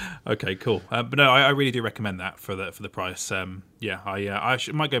 Nice. Okay, cool. But no, I really do recommend that for the price. I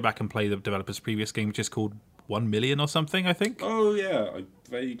might go back and play the developer's previous game, which is called 1 Million or something, I think. Oh yeah, I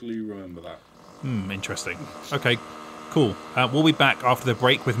vaguely remember that. Interesting. Okay, cool. We'll be back after the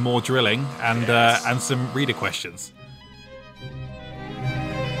break with more drilling and some reader questions.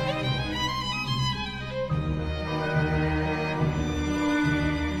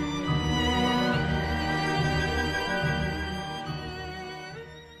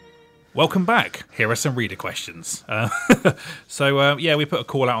 Welcome back. Here are some reader questions. We put a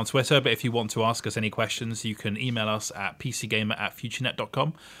call out on Twitter, but if you want to ask us any questions, you can email us at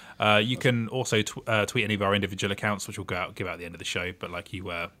pcgamer@futurenet.com. You can also tweet any of our individual accounts, which we'll give out at the end of the show. But like you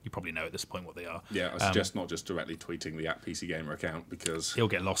probably know at this point what they are. Yeah, I suggest not just directly tweeting the @PC Gamer account because he'll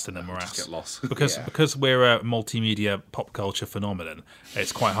get lost in the morass. Just get lost because we're a multimedia pop culture phenomenon.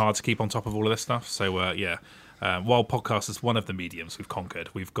 It's quite hard to keep on top of all of this stuff. So while podcast is one of the mediums we've conquered,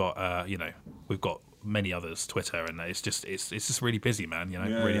 we've got we've got many others, Twitter, and it's just really busy, man.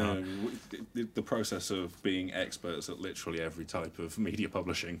 Really hard. The process of being experts at literally every type of media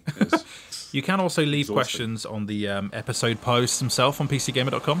publishing is You can also leave exhausting. questions on the episode posts themselves on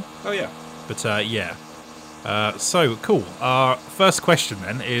pcgamer.com. Oh yeah. But so cool. Our first question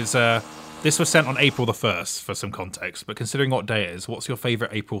then is this was sent on April the 1st for some context, but considering what day it is, what's your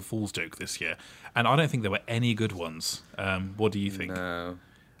favourite April Fool's joke this year? And I don't think there were any good ones. What do you think? No,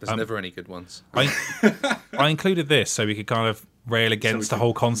 there's never any good ones. I included this so we could kind of rail against the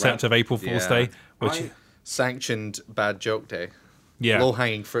whole concept of April Fool's Day, which Sanctioned bad joke day. Yeah.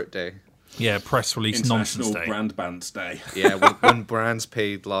 Low-hanging fruit day. Yeah, press release nonsense International day. Brand Bans Day. Yeah, when brands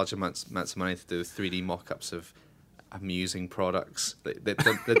paid large amounts of money to do 3D mock-ups of amusing products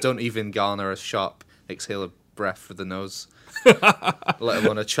that don't even garner a sharp exhale of breath for the nose, let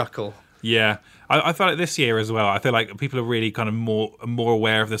alone a chuckle. Yeah, I felt like this year as well. I feel like people are really kind of more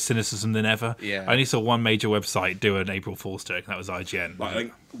aware of the cynicism than ever. Yeah. I only saw one major website do an April Fool's joke, and that was IGN. Like, I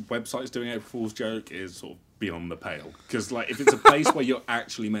think websites doing April Fool's joke is sort of beyond the pale. Because like, if it's a place where you're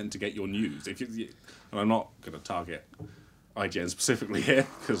actually meant to get your news, and I'm not going to target IGN specifically here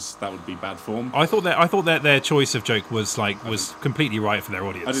because that would be bad form. I thought that their choice of joke was completely right for their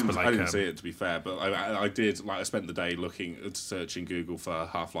audience. I didn't see it, to be fair, but I did. Like, I spent the day searching Google for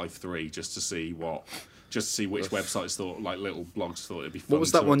Half-Life 3 just to see which websites thought, like little blogs thought it'd be fun. What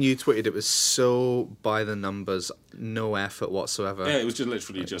was that one you tweeted? It was so by the numbers, no effort whatsoever. Yeah, it was just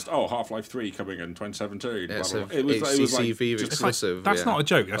literally Half-Life 3 coming in 2017. Yeah, blah, blah, blah. It was HCCV like, exclusive. That's not a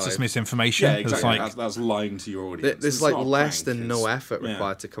joke. That's just misinformation. Yeah, exactly. It's That's lying to your audience. There's It's like not a less prank, than no it's- effort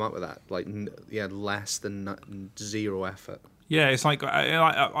required to come up with that. Like less than zero effort. Yeah, it's like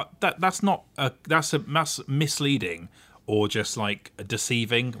that's misleading or just like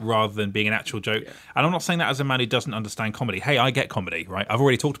deceiving rather than being an actual joke. Yeah. And I'm not saying that as a man who doesn't understand comedy. Hey, I get comedy, right? I've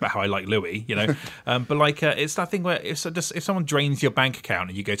already talked about how I like Louis, but like it's that thing where if someone drains your bank account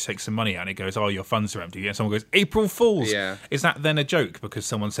and you go to take some money out and it goes, oh, your funds are empty, and someone goes, April Fools. Yeah. Is that then a joke because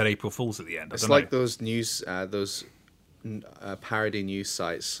someone said April Fools at the end? It's like those news, parody news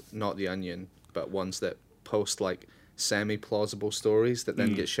sites, not The Onion, but ones that post like semi-plausible stories that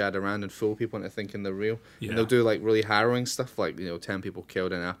then get shared around and fool people into thinking they're real. Yeah. And they'll do like really harrowing stuff, like 10 people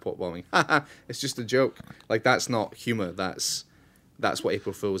killed in an airport bombing. It's just a joke. Like that's not humor. That's what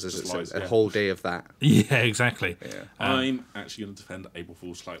April Fool's is. It's a whole day of that. Yeah, exactly. Yeah. I'm actually going to defend April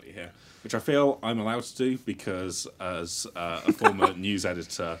Fool's slightly here, which I feel I'm allowed to do because as a former news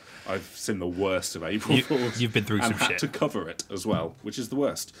editor, I've seen the worst of April Fool's. You've been through some shit. And had to cover it as well, which is the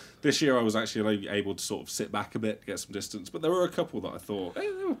worst. This year I was actually able to sort of sit back a bit, get some distance, but there were a couple that I thought,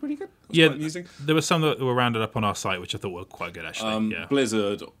 hey, they were pretty good. Quite amusing. There were some that were rounded up on our site, which I thought were quite good, actually.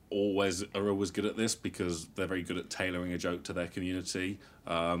 Blizzard are always good at this because they're very good at tailoring a joke to their community.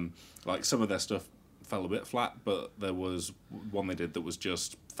 Like some of their stuff fell a bit flat, but there was one they did that was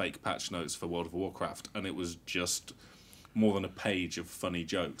just fake patch notes for World of Warcraft, and it was just more than a page of funny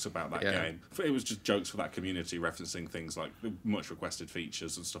jokes about that game. It was just jokes for that community, referencing things like much requested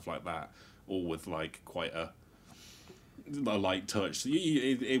features and stuff like that, all with like quite a light touch.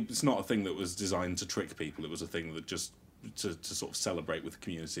 It's not a thing that was designed to trick people. It was a thing that just to sort of celebrate with the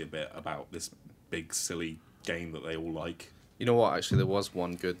community a bit about this big silly game that they all like. You know what? Actually, there was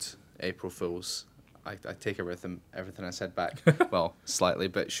one good April Fool's. I take everything I said back. Well, slightly,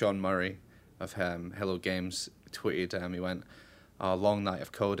 but Sean Murray of Hello Games tweeted, he went, long night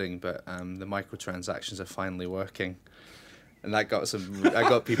of coding, but the microtransactions are finally working. And that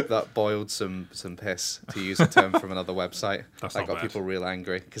got people that boiled some piss, to use a term from another website. That got people real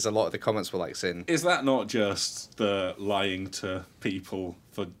angry because a lot of the comments were like saying, "Is that not just the lying to people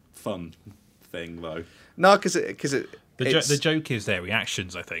for fun thing, though?" No, because the joke is their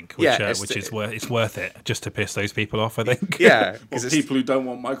reactions, I think, which is worth it just to piss those people off. I think. Yeah, because people who don't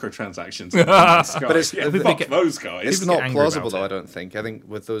want microtransactions. But it's those guys. It's not plausible, though. I don't think. I think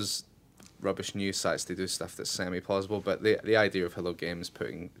with those rubbish news sites, they do stuff that's semi-plausible, but the idea of Hello Games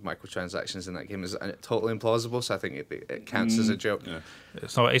putting microtransactions in that game is totally implausible, so I think it counts as a joke. Yeah.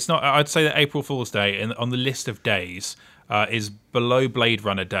 So it's not. I'd say that April Fool's Day on the list of days is below Blade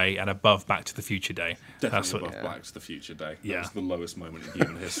Runner Day and above Back to the Future Day. Definitely above Back to the Future Day. Yeah. That was the lowest moment in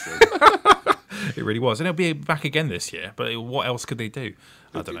human history. It really was, and it'll be back again this year. But what else could they do?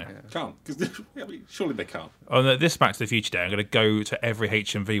 I don't know. Can't, because surely they can't. On this Back to the Future day, I'm going to go to every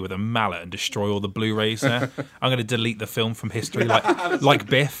HMV with a mallet and destroy all the Blu-rays there. I'm going to delete the film from history, like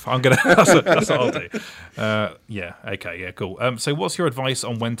Biff. I'm going to. That's what I'll do. Yeah. Okay. Yeah. Cool. So, what's your advice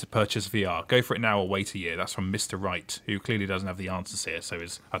on when to purchase VR? Go for it now or wait a year. That's from Mr. Wright, who clearly doesn't have the answers here. So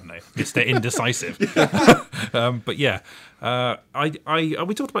is, I don't know, Mr. Indecisive. But yeah,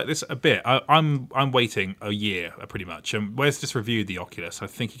 we talked about this a bit. I'm waiting a year pretty much. Wes just reviewed the Oculus. I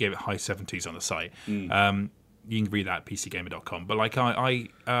think he gave it high 70s on the site. You can read that at pcgamer.com. But like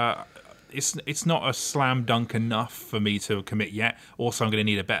it's not a slam dunk enough for me to commit yet. Also, I'm going to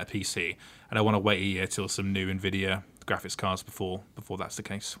need a better PC, and I want to wait a year till some new NVIDIA graphics cards before that's the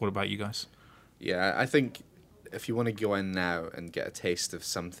case. What about you guys? Yeah, I think if you want to go in now and get a taste of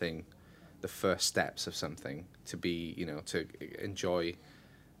something, the first steps of something, to be, to enjoy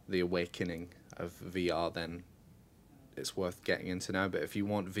the awakening of VR, then it's worth getting into now. But if you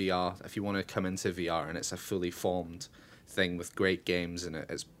want VR, if you want to come into VR and it's a fully formed thing with great games and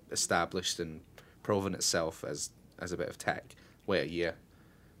it's established and proven itself as a bit of tech, wait a year.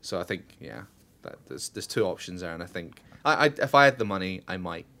 So I think, that there's two options there, and I think if I had the money, I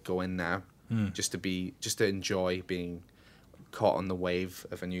might go in now just to enjoy being caught on the wave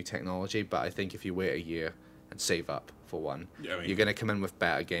of a new technology. But I think if you wait a year and save up for one, you're going to come in with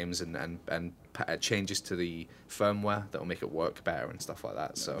better games and changes to the firmware that will make it work better and stuff like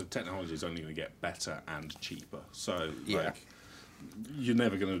that. So the technology is only going to get better and cheaper. So you're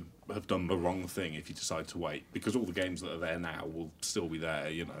never going to have done the wrong thing if you decide to wait, because all the games that are there now will still be there.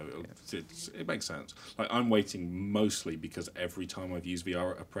 It makes sense. Like, I'm waiting mostly because every time I've used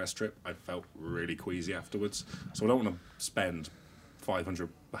VR at a press trip, I felt really queasy afterwards. So I don't want to spend 500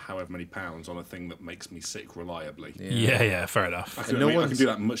 however many pounds on a thing that makes me sick reliably. Yeah, fair enough. I can do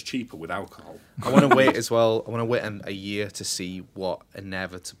that much cheaper with alcohol. I want to wait as well. I want to wait a year to see what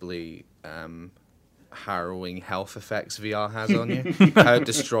inevitably harrowing health effects VR has on you. How it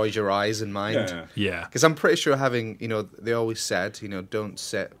destroys your eyes and mind. Yeah. Because I'm pretty sure having, they always said, don't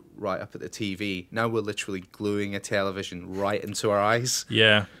sit right up at the TV. Now we're literally gluing a television right into our eyes.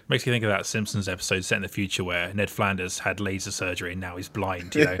 Yeah. Makes you think of that Simpsons episode set in the future where Ned Flanders had laser surgery and now he's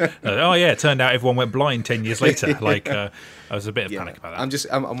blind, it turned out everyone went blind 10 years later. I was a bit of panic about that.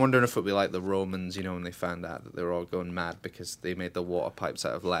 I'm wondering if it'll be like the Romans, when they found out that they were all going mad because they made the water pipes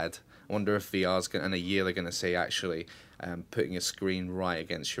out of lead. I wonder if VR's in a year they're going to say, actually, putting a screen right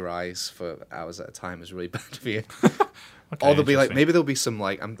against your eyes for hours at a time is really bad for you. Okay, or they'll be like, maybe there'll be some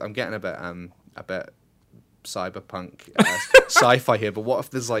I'm getting a bit cyberpunk sci-fi here, but what if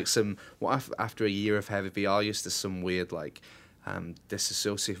there's what if after a year of heavy VR use, there's some weird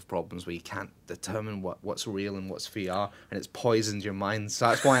dissociative problems where you can't determine what's real and what's VR, and it's poisoned your mind.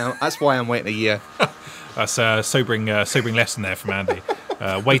 So that's why I'm waiting a year. That's a sobering lesson there from Andy.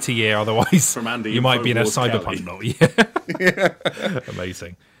 Wait a year, otherwise from Andy, you might be in a cyberpunk novel. Yeah.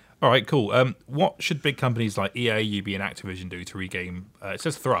 Amazing. All right, cool. What should big companies like EA, UB, and Activision do to regain? It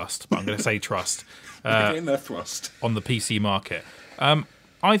says thrust, but I'm going to say trust. Regain their thrust on the PC market.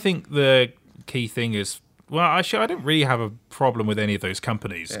 I think the key thing is, well, actually, I don't really have a problem with any of those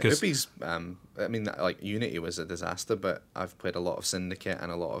companies. Unity was a disaster, but I've played a lot of Syndicate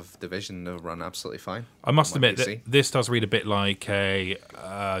and a lot of Division that run absolutely fine. I must admit that this does read a bit like a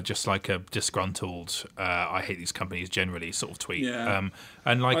disgruntled, I hate these companies generally sort of tweet. Yeah.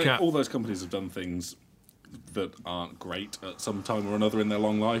 All those companies have done things that aren't great at some time or another in their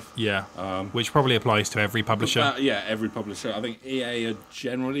long life. Yeah, which probably applies to every publisher. Every publisher. I think EA are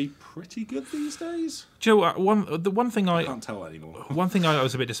generally pretty good these days. Do you know the one thing I can't tell anymore. One thing I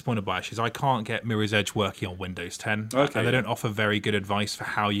was a bit disappointed by actually is I can't get Mirror's Edge working on Windows 10. Okay. And they don't offer very good advice for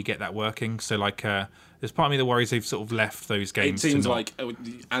how you get that working. So there's part of me that worries they've sort of left those games. It seems like,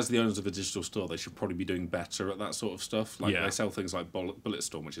 as the owners of a digital store, they should probably be doing better at that sort of stuff. They sell things like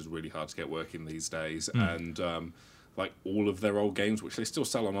Bulletstorm, which is really hard to get working these days, and all of their old games, which they still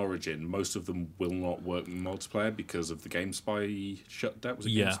sell on Origin, most of them will not work in multiplayer because of the GameSpy shutdown. Was it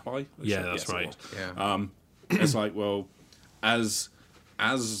GameSpy? Yeah, that's right. Yeah. It's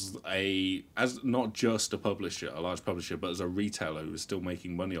as not just a publisher, a large publisher, but as a retailer who is still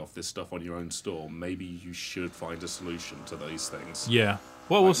making money off this stuff on your own store, maybe you should find a solution to those things. Yeah.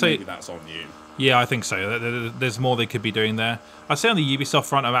 Well, we'll say maybe that's on you. Yeah, I think so. There's more they could be doing there. I'd say on the Ubisoft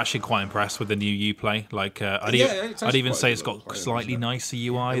front, I'm actually quite impressed with the new Uplay. I'd even say it's got slightly nicer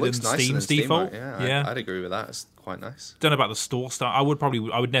UI than Steam's default. I'd agree with that. It's quite nice. Don't know about the store stuff. I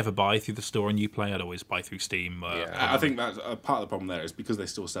would never buy through the store and Uplay. I'd always buy through Steam. I think that part of the problem there is because they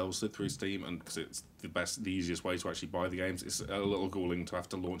still sell it through Steam, and because it's the easiest way to actually buy the games. It's a little galling to have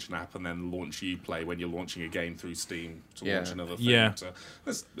to launch an app and then launch Uplay when you're launching a game through Steam to launch another thing. Yeah, so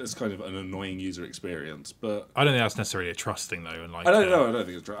that's kind of an annoying user experience. But I don't think that's necessarily a trust thing though. And like, I don't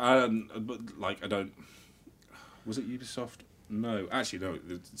think it's true. But like, I don't. Was it Ubisoft? No, actually, no.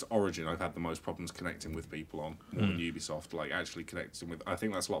 It's Origin. I've had the most problems connecting with people on more than Ubisoft. Like actually connecting with. I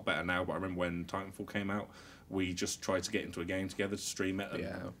think that's a lot better now. But I remember when Titanfall came out, we just tried to get into a game together to stream it,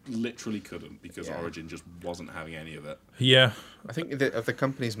 and literally couldn't because Origin just wasn't having any of it. Yeah, I think of the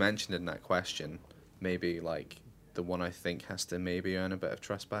companies mentioned in that question, maybe like the one I think has to maybe earn a bit of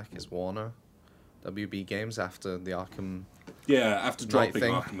trust back is Warner, WB Games after the Arkham. Yeah, after dropping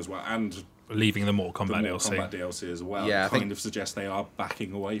Arkham as well, and leaving the Mortal Kombat DLC as well. Yeah, kind of suggests they are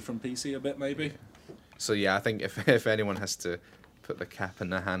backing away from PC a bit, maybe. Yeah. So yeah, I think if anyone has to put the cap in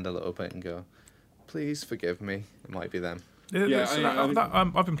their hand a little bit and go, please forgive me, it might be them. Yeah,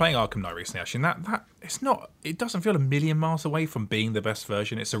 I've been playing Arkham Knight recently. Actually, and that it's not. It doesn't feel a million miles away from being the best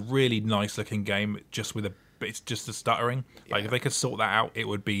version. It's a really nice looking game, just with it's just the stuttering. Yeah. Like if they could sort that out, it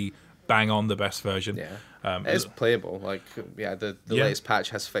would be bang on the best version. Yeah, it is playable. Like the latest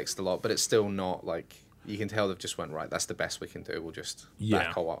patch has fixed a lot, but it's still not like you can tell they've just went right. That's the best we can do. We'll just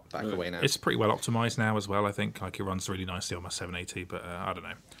back away now. It's pretty well optimized now as well. I think like it runs really nicely on my 780. But I don't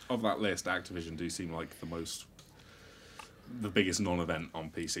know. Of that list, Activision do seem like the biggest non-event on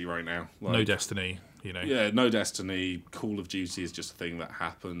PC right now. Like, no Destiny, you know. Yeah, no Destiny. Call of Duty is just a thing that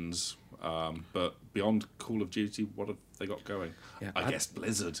happens. But beyond Call of Duty, what have they got going? Yeah, I guess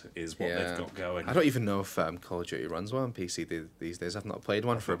Blizzard is what they've got going. I don't even know if Call of Duty runs well on PC these days. I've not played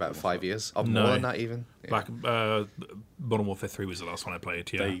one for about 5 years. More than that even. Yeah. Modern Warfare 3 was the last one I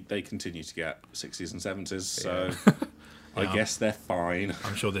played, yeah. They continue to get 60s and 70s, so... I guess they're fine.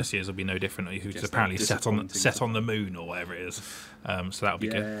 I'm sure this year's will be no different. Who's apparently set on the moon or whatever it is. So that'll be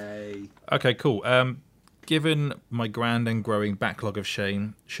good. Okay, cool. Given my grand and growing backlog of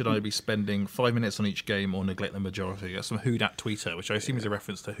shame, should I be spending 5 minutes on each game or neglect the majority? That's from Whodat Tweeter, which I assume is a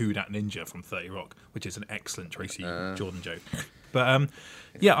reference to Whodat Ninja from 30 Rock, which is an excellent Tracy Jordan joke. But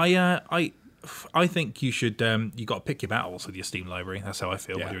I think you should. You got to pick your battles with your Steam library. That's how I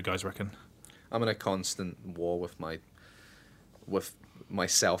feel. Yeah. What do you guys reckon? I'm in a constant war with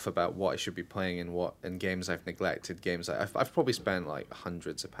myself about what I should be playing and games I've neglected. Games I've probably spent like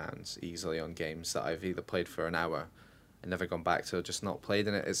hundreds of pounds easily on games that I've either played for an hour and never gone back to, or just not played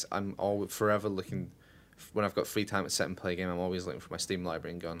in it. I'm always forever looking when I've got free time to sit and play a game. I'm always looking for my Steam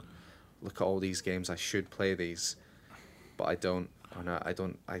library and going, look at all these games. I should play these, but I don't. I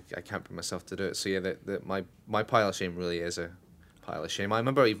can't bring myself to do it. So yeah, my pile of shame really is a pile of shame. I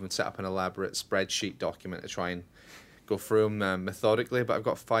remember I even set up an elaborate spreadsheet document to try and go through them methodically, but I've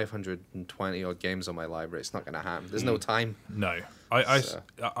got 520 odd games on my library. It's not going to happen. There's no time. No,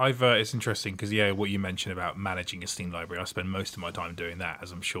 I've it's interesting because what you mentioned about managing a Steam library, I spend most of my time doing that,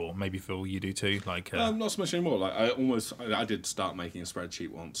 as I'm sure maybe Phil you do too. Like not so much anymore. Like I did start making a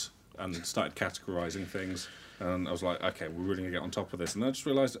spreadsheet once and started categorizing things, and I was like, okay, we're really going to get on top of this, and I just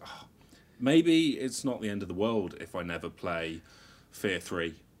realized maybe it's not the end of the world if I never play Fear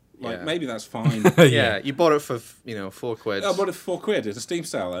 3. Like maybe that's fine. Yeah, you bought it for £4. I bought it for £4. It's a Steam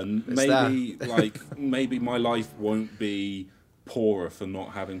sale, and maybe my life won't be poorer for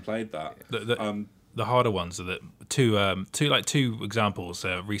not having played that. The harder ones are two examples.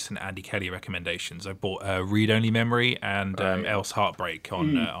 Recent Andy Kelly recommendations. I bought Read Only Memory and Else Heartbreak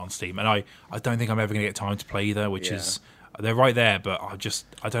on Steam, and I don't think I'm ever going to get time to play either, which is. They're right there, but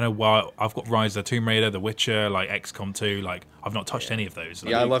I don't know why. I've got Rise of the Tomb Raider, The Witcher, like XCOM 2. Like I've not touched any of those.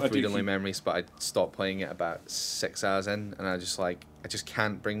 I love Read Only Memories, but I stopped playing it about 6 hours in, and I just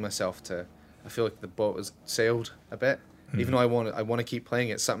can't bring myself to. I feel like the boat has sailed a bit, even though I want to keep playing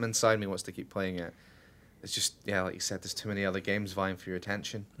it. Something inside me wants to keep playing it. It's just like you said, there's too many other games vying for your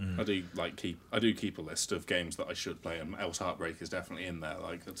attention. I do keep a list of games that I should play, and Else Heartbreak is definitely in there.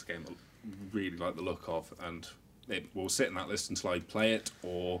 Like that's a game that I really like the look of, and it will sit in that list until I play it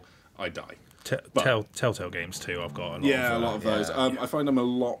or I die. Telltale games too. I've got a lot of those. I find I'm a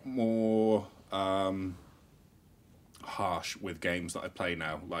lot more harsh with games that I play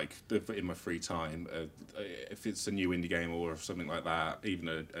now. Like in my free time, if it's a new indie game or something like that,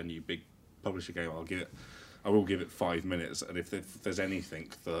 even a new big publisher game, I will give it 5 minutes. And if there's anything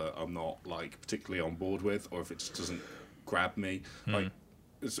that I'm not like particularly on board with, or if it just doesn't grab me, like.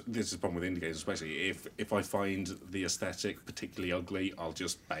 This is the problem with indie games, especially if I find the aesthetic particularly ugly, I'll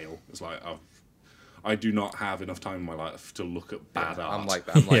just bail. It's like I do not have enough time in my life to look at bad art. I'm like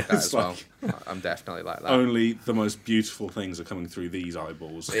that. I'm like that as well. I'm definitely like that. Only the most beautiful things are coming through these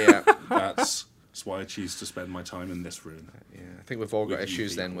eyeballs. Yeah. That's why I choose to spend my time in this room. Yeah, I think we've all got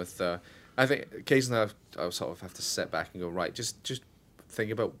issues then with. I think occasionally I'll sort of have to sit back and go, right, just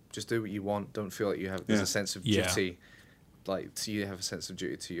think about, just do what you want. Don't feel like you have. There's a sense of duty, so you have a sense of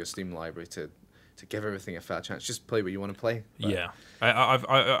duty to your Steam library to give everything a fair chance. Just play what you want to play. But yeah,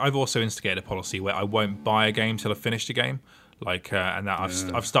 I've also instigated a policy where I won't buy a game till I've finished a game. And that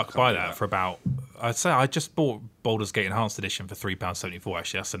I've stuck by that for about. I'd say I just bought Baldur's Gate Enhanced Edition for £3.74.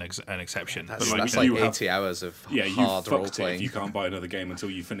 Actually, that's an exception. That's like 80 hours of hard role playing. If you can't buy another game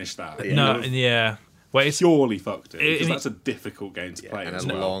until you finish that. Yeah. Well, it's purely fucked it, because that's a difficult game to play. And as a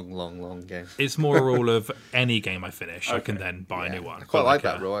well. long game. It's more a rule of any game I finish, I can then buy a new one. I quite like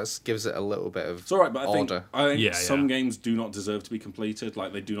that rule. It gives it a little bit of it's all right, but order. I think some games do not deserve to be completed.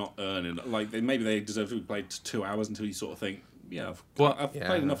 Like, they do not earn it. Like, maybe they deserve to be played 2 hours until you sort of think, I've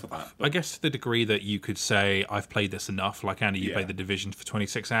played enough of that. But I guess to the degree that you could say, I've played this enough, like Andy, you played The Division for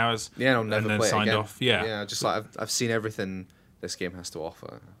 26 hours. Yeah, and I'll never and then play signed it again. off. Yeah. Yeah, just like I've seen everything this game has to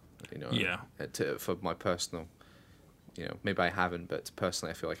offer. For my personal, maybe I haven't, but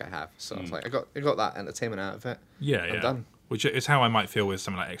personally I feel like I have. So it's like I got that entertainment out of it. I'm done. Which is how I might feel with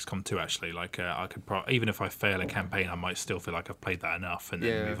something like XCOM 2, actually. Like, I could even if I fail a campaign, I might still feel like I've played that enough and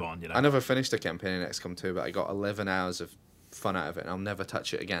then move on. I never finished a campaign in XCOM 2, but I got 11 hours of fun out of it, and I'll never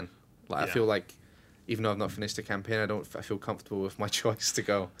touch it again. Like, I feel like, even though I've not finished a campaign, I feel comfortable with my choice to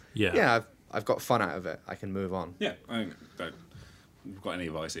go, I've got fun out of it. I can move on. Yeah, I think if you've got any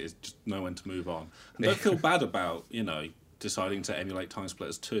advice, it is just know when to move on. And don't feel bad about, deciding to emulate Time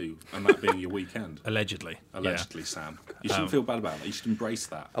Splitters 2 and that being your weekend. Allegedly, Sam. You shouldn't feel bad about that. You should embrace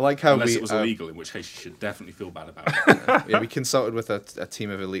that. I like how unless it was illegal, in which case you should definitely feel bad about it. We consulted with a team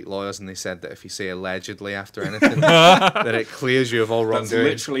of elite lawyers, and they said that if you say allegedly after anything, that it clears you of all wrongdoing.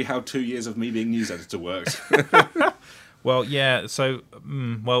 That's literally how 2 years of me being news editor works. Well, yeah. So,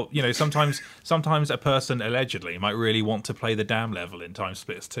 sometimes a person allegedly might really want to play the damn level in Time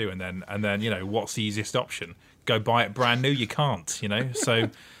Splitters 2, and then what's the easiest option? Go buy it brand new. You can't, So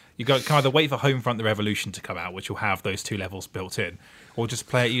you can either wait for Homefront: The Revolution to come out, which will have those 2 levels built in, or just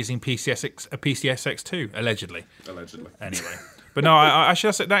play it using PCSX2, allegedly. Anyway. But no, I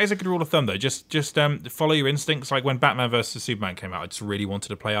should say that is a good rule of thumb, though. Just follow your instincts. Like when Batman vs Superman came out, I just really wanted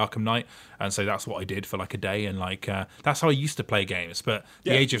to play Arkham Knight, and so that's what I did for like a day. And that's how I used to play games. But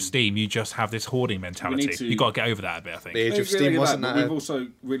the Age of Steam, you just have this hoarding mentality. You got to get over that a bit, I think. The Age of Steam wasn't that. We've also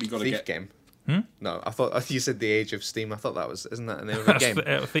really got to get game. No, I thought you said the Age of Steam. I thought that isn't that the name of a game?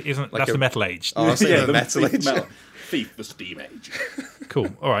 That's the Metal Age. Oh, I was thinking the Metal Age. Thief, the Steam Age. Cool.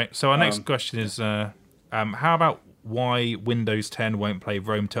 All right. So our next question is, how about why Windows 10 won't play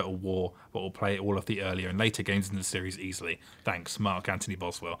Rome Total War, but will play all of the earlier and later games in the series easily? Thanks, Mark Anthony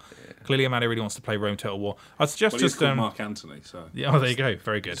Boswell. Yeah. Clearly, Amanda really wants to play Rome Total War. I'd suggest he's called Mark Anthony, so yeah. Oh, there you go.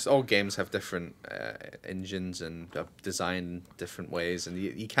 Very good. Just all games have different engines and designed different ways, and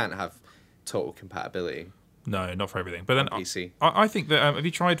you can't have total compatibility. No, not for everything. But then PC. I think that have you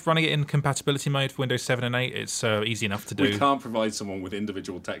tried running it in compatibility mode for Windows 7 and 8? It's easy enough to do. We can't provide someone with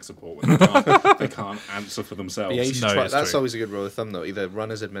individual tech support when they can't answer for themselves. Yeah, that's always a good rule of thumb, though. Either run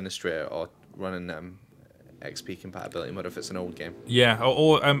as administrator or run in XP compatibility mode if it's an old game. Yeah,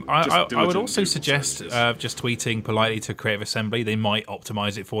 I would also suggest just tweeting politely to Creative Assembly. They might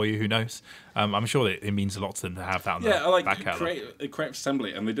optimize it for you. Who knows? I'm sure that it means a lot to them to have that on the back catalog. Creative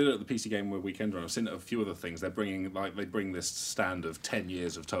Assembly, and they did it at the PC Gamer Weekend run. I've seen it at a few other things. They bring this stand of 10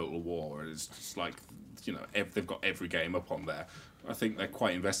 years of Total War, and it's just like, they've got every game up on there. I think they're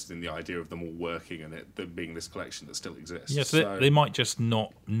quite invested in the idea of them all working and it there being this collection that still exists. Yeah, so they might just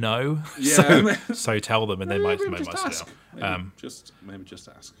not know. Yeah. So tell them, and they might ask. Maybe just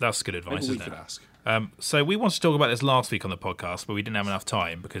ask. That's good advice, isn't it? Could ask. So we wanted to talk about this last week on the podcast, but we didn't have enough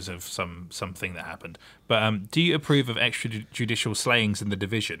time because of something that happened. But do you approve of extrajudicial slayings in The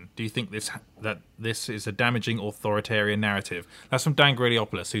Division? Do you think that this is a damaging authoritarian narrative? That's from Dan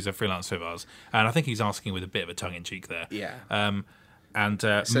Griliopoulos, who's a freelancer of ours, and I think he's asking with a bit of a tongue in cheek there. Yeah.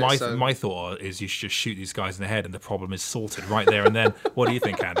 My thought is you should just shoot these guys in the head, and the problem is sorted right there and then. What do you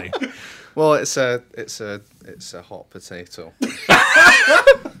think, Andy? Well, it's a hot potato.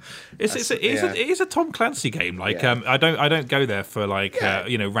 It is a Tom Clancy game. Like I don't go there for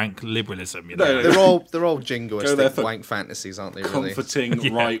rank liberalism. They're all jingoistic wank fantasies, aren't they? Really?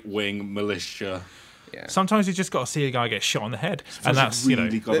 Comforting right wing militia. Yeah. Sometimes you just got to see a guy get shot on the head, and that's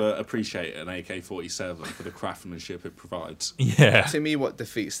really got to appreciate an AK-47 for the craftsmanship it provides. Yeah. To me, what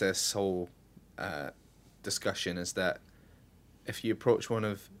defeats this whole discussion is that if you approach one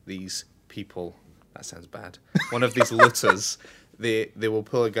of these people that sounds bad. One of these looters, they will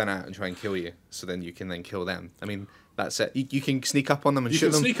pull a gun out and try and kill you. So then you can then kill them. I mean, that's it. You can sneak up on them and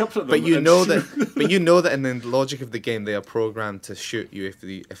shoot them. But you know that in the logic of the game, they are programmed to shoot you if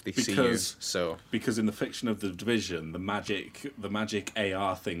they see you. So because in the fiction of the Division, the magic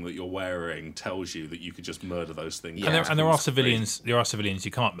AR thing that you're wearing tells you that you could just murder those things. Yeah. And there are civilians. There are civilians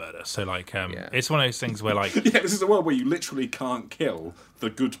you can't murder. So like, it's one of those things where like, this is a world where you literally can't kill the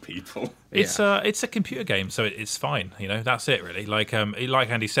good people. It's a computer game, so it's fine. You know, that's it really. Like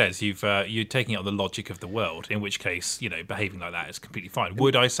Andy says, you're taking out the logic of the world. In which case, you know, behaving like that is completely fine.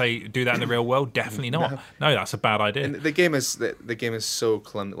 Would I say do that in the real world? Definitely not. No, that's a bad idea. And the game is so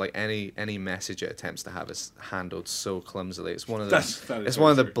clumsy. Like any message it attempts to have is handled so clumsily. It's one of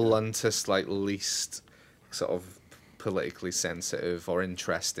the bluntest, like least sort of politically sensitive or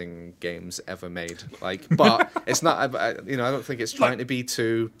interesting games ever made. Like, but it's not. I don't think it's trying to be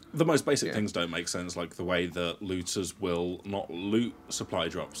too. The most basic things don't make sense, like the way that looters will not loot supply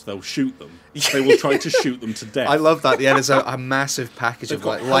drops; they'll shoot them. They will try to shoot them to death. I love that. Yeah, there's a massive package of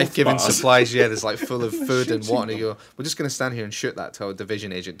like life-giving supplies. Yeah, there's like full of food and water. And you go, we're just going to stand here and shoot that till a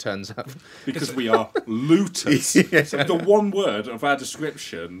Division agent turns up because we are looters. So the one word of our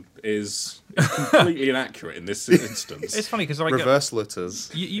description is completely inaccurate in this instance. It's funny because like reverse looters.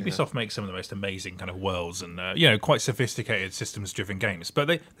 Ubisoft makes some of the most amazing kind of worlds and quite sophisticated systems-driven games, but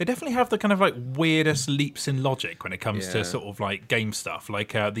they definitely have the kind of like weirdest leaps in logic when it comes to sort of like game stuff,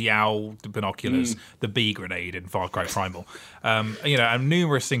 like the owl, the binoculars, the bee grenade in Far Cry Primal, and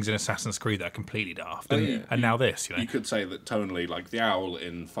numerous things in Assassin's Creed that are completely daft, and now this. You could say that tonally, like the owl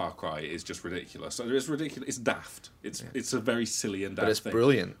in Far Cry is just ridiculous. So it's ridiculous. It's daft. It's a very silly and daft. But it's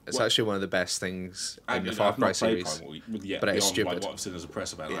brilliant. It's actually one of the best things in the Far Cry series. But it's stupid. Like what I've seen as a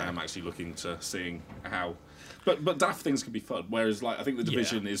press about it, I am actually looking to seeing how. But daft things can be fun. Whereas, like, I think the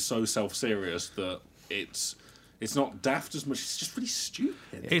Division is so self-serious that it's not daft as much. It's just really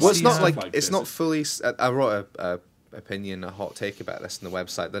stupid. It's not like it's not fully. I wrote a opinion, a hot take about this on the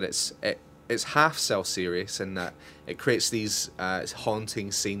website that it's half self-serious in that it creates these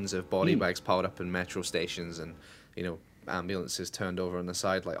haunting scenes of body bags piled up in metro stations and ambulances turned over on the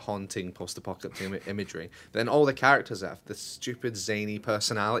side, like haunting post-apocalyptic imagery. Then all the characters have the stupid zany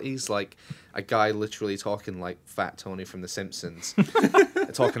personalities, like a guy literally talking like Fat Tony from The Simpsons,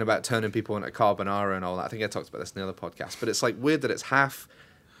 talking about turning people into carbonara and all that. I think I talked about this in the other podcast, but it's like weird that it's half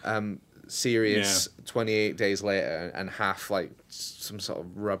serious 28 days later and half like some sort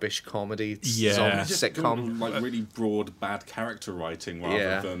of rubbish comedy sitcom, like really broad bad character writing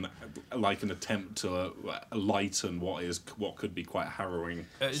rather than like an attempt to lighten what could be quite a harrowing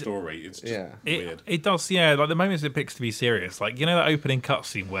story. It's just weird. It does, like the moments it picks to be serious, like that opening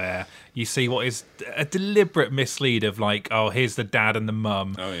cutscene where you see what is a deliberate mislead of like, oh, here's the dad and the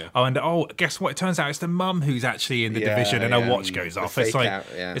mum. Guess what? It turns out it's the mum who's actually in the Division, and her watch goes off. It's like,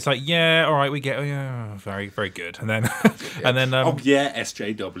 all right, we get, very, very good, and then,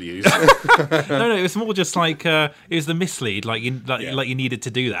 SJWs. No, it was more just like it was the mislead, like you needed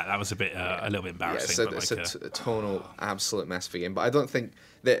to do that. That was a bit a little bit embarrassing. It's a tonal absolute mess of a game, but I don't think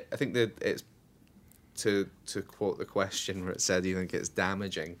that. I think that it's to quote the question where it said, "Do you think it's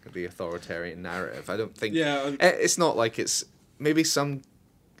damaging the authoritarian narrative?" I don't think. It's not like it's maybe some.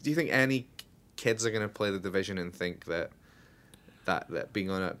 Do you think any kids are going to play the Division and think that being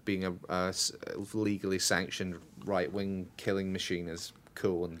a legally sanctioned right-wing killing machine is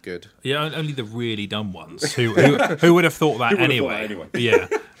cool and good? Yeah, only the really dumb ones who would have thought that anyway. Yeah.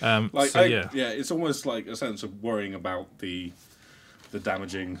 It's almost like a sense of worrying about the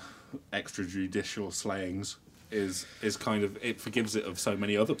damaging extrajudicial slayings is kind of, it forgives it of so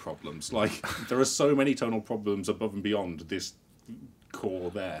many other problems. Like there are so many tonal problems above and beyond this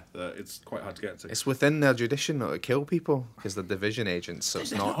core there that it's quite hard to get to. It's within their tradition not to kill people because they're Division agents, so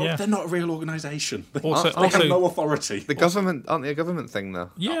it's not. They're not a real organisation. They also have no authority. The government aren't they a government thing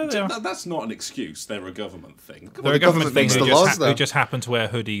though? Yeah, that's not an excuse. They're a government thing. They're a government thing who just happen to wear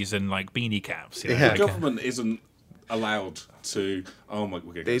hoodies and like beanie caps. The government isn't allowed to. Oh my!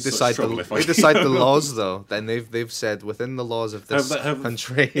 They decide the laws though. Then they've said within the laws of this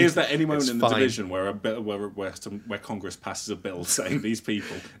country. Is there any moment in the Division where where Congress passes a bill saying these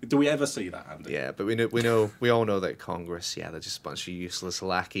people? Do we ever see that, Andy? Yeah, but we all know that Congress. Yeah, they're just a bunch of useless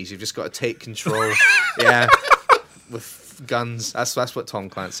lackeys. You've just got to take control. With guns. That's what Tom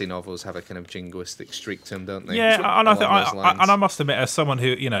Clancy novels have a kind of jingoistic streak to them, don't they? Yeah, and I must admit, as someone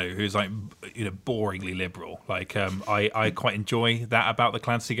who's like boringly liberal, like I quite enjoy that about the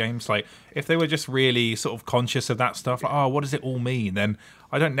Clancy games. Like if they were just really sort of conscious of that stuff, like what does it all mean? Then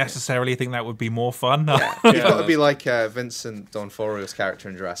I don't necessarily think that would be more fun. You've got to be like Vincent D'Onofrio's character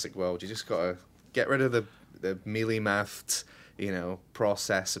in Jurassic World. You just got to get rid of the mealy-mouthed,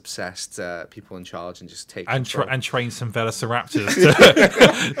 process-obsessed people in charge and just take control. And train some velociraptors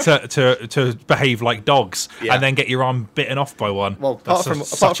to behave like dogs, and then get your arm bitten off by one. Well, apart from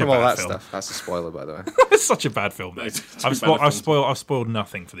all that stuff, that's a spoiler, by the way. It's such a bad film. I've spoiled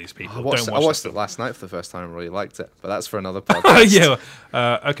nothing for these people. I watched it last night for the first time and really liked it, but that's for another podcast.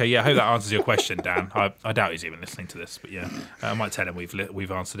 Okay. I hope that answers your question, Dan. I doubt he's even listening to this, but I might tell him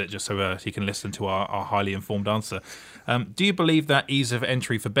we've answered it just so he can listen to our highly informed answer. Do you believe that ease of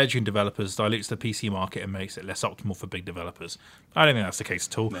entry for bedroom developers dilutes the PC market and makes it less optimal for big developers? I don't think that's the case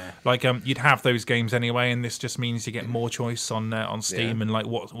at all. Nah. Like, you'd have those games anyway, and this just means you get more choice on Steam. And like,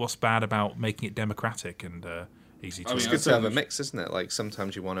 what's bad about making it democratic and easy to? It's good to have a mix, isn't it? Like,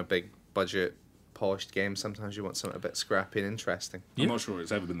 sometimes you want a big budget, polished game. Sometimes you want something a bit scrappy and interesting. I'm not sure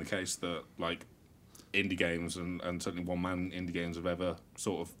it's ever been the case that like indie games and certainly one-man indie games have ever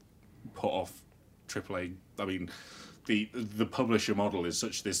sort of put off AAA. I mean, the publisher model is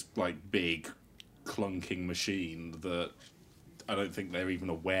such this like big clunking machine that I don't think they're even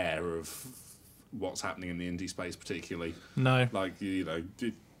aware of what's happening in the indie space particularly. No. Like,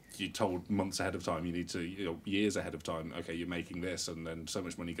 you're told months ahead of time, you need to, years ahead of time, okay, you're making this, and then so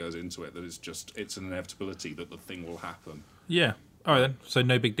much money goes into it that it's an inevitability that the thing will happen. Yeah. All right then. So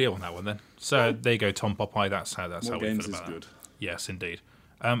no big deal on that one then. So there you go, Tom Popeye. That's how we feel about games is that. good. Yes, indeed.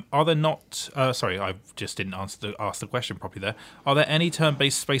 Are there not... sorry, I just didn't ask the question properly there. Are there any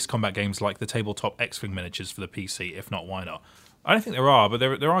turn-based space combat games like the tabletop X-Wing miniatures for the PC? If not, why not? I don't think there are, but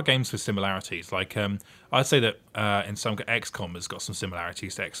there are games with similarities. Like, I'd say that in some XCOM has got some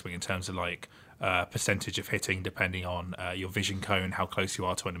similarities to X-Wing in terms of like percentage of hitting depending on your vision cone, how close you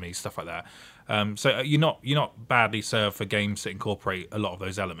are to enemies, stuff like that. So you're not badly served for games that incorporate a lot of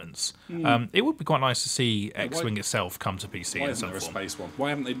those elements. It would be quite nice to see X-Wing itself come to PC in some form. Why isn't there a space one? Why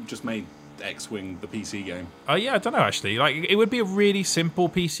haven't they just made X-Wing the PC game? Yeah, I don't know actually. Like, it would be a really simple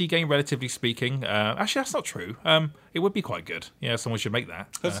PC game, relatively speaking. Actually, that's not true. It would be quite good. Yeah, someone should make that.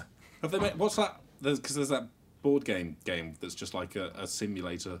 Have they made, what's that? Because there's that board game that's just like a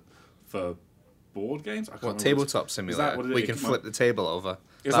simulator for board games. Tabletop simulator? We can flip the table over.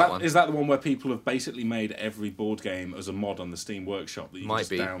 Is that the one where people have basically made every board game as a mod on the Steam Workshop that you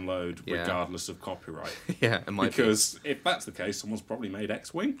just download regardless of copyright? Yeah, it might because if that's the case, someone's probably made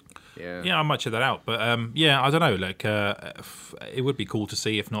X-Wing. Yeah, I might check that out. But I don't know. Like, it would be cool to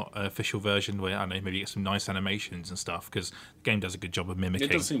see, if not an official version, where I don't know, maybe get some nice animations and stuff, because the game does a good job of mimicking.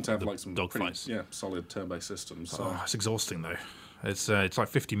 It does seem to have like some dogfights. Solid turn-based systems. So. It's exhausting though. It's like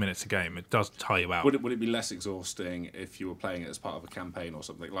 50 minutes a game. It does tire you out. Would it be less exhausting if you were playing it as part of a campaign or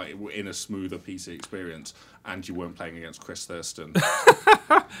something, like in a smoother PC experience, and you weren't playing against Chris Thurston?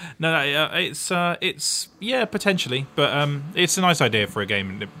 No, it's potentially, but it's a nice idea for a game,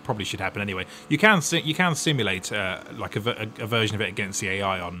 and it probably should happen anyway. You can simulate like a version of it against the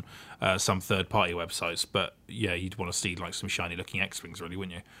AI on some third-party websites, but yeah, you'd want to see like some shiny-looking X-Wings, really,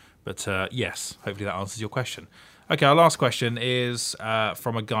 wouldn't you? But yes, hopefully that answers your question. Okay, our last question is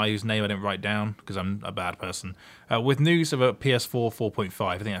from a guy whose name I didn't write down because I'm a bad person. With news of a PS4 4.5,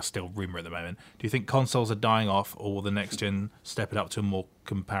 I think that's still rumour at the moment, do you think consoles are dying off, or will the next gen step it up to a more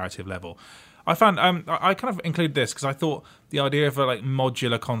comparative level? I found I kind of include this because I thought the idea of like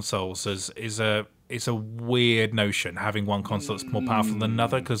modular consoles is a weird notion, having one console that's more powerful than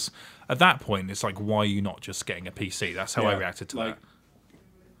another, because at that point it's like, why are you not just getting a PC? That's how I reacted to that.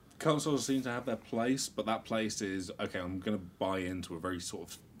 Consoles seem to have their place, but that place is, okay, I'm going to buy into a very sort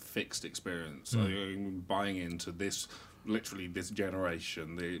of fixed experience. So I'm buying into this, literally this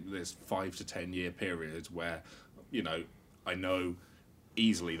generation, this 5 to 10 year period where, I know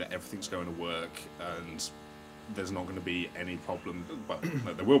easily that everything's going to work and there's not going to be any problem. But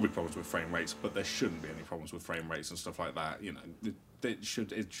no, there will be problems with frame rates, but there shouldn't be any problems with frame rates and stuff like that. It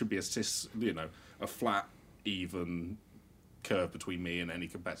should be a flat, even curve between me and any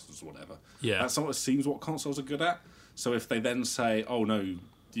competitors or whatever. Yeah, that sort of seems what consoles are good at. So if they then say, oh no,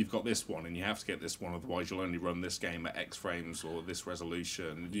 you've got this one and you have to get this one, otherwise you'll only run this game at X frames or this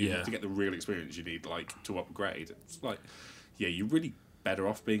resolution, to get the real experience you need to upgrade, it's like, you're really better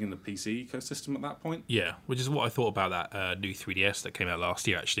off being in the PC ecosystem at that point. Yeah, which is what I thought about that new 3DS that came out last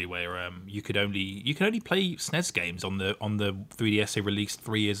year, actually, where you could only play SNES games on the 3DS they released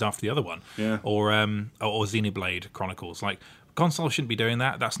 3 years after the other one. Yeah. Or Xenoblade Chronicles. Like, consoles shouldn't be doing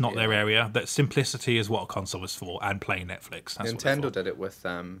that. That's not their area. That simplicity is what a console is for, and playing Netflix. That's Nintendo did it with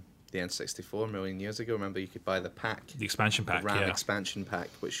the N64 a million years ago. Remember, you could buy the pack, the expansion pack, the RAM expansion pack,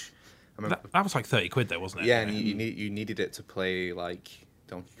 which. That was like £30 though, wasn't it? Yeah, and you needed it to play like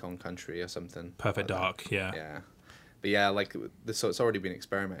Donkey Kong Country or something. Perfect Dark, yeah. Yeah, but yeah, like so it's already been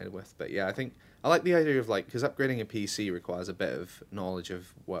experimented with. But yeah, I think I like the idea of because upgrading a PC requires a bit of knowledge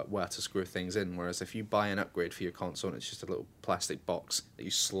of where to screw things in, whereas if you buy an upgrade for your console and it's just a little plastic box that you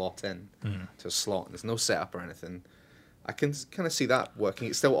slot in to a slot and there's no setup or anything, I can kind of see that working.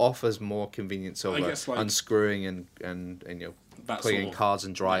 It still offers more convenience over unscrewing and plugging in cards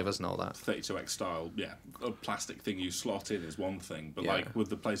and drivers and all that. 32X style, a plastic thing you slot in is one thing, but with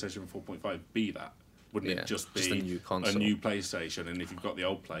the PlayStation 4.5 be that. Wouldn't it just be a new console, a new PlayStation? And if you've got the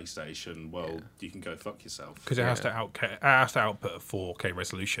old PlayStation, you can go fuck yourself. Because it has to output a 4K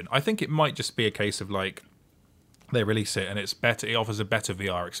resolution. I think it might just be a case of they release it and it's better. It offers a better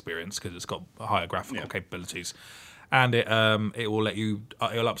VR experience because it's got higher graphical capabilities, and it will let you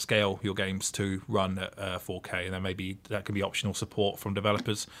it'll upscale your games to run at 4K, and then maybe that can be optional support from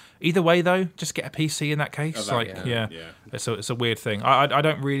developers. Either way, though, just get a PC in that case. It's a weird thing. I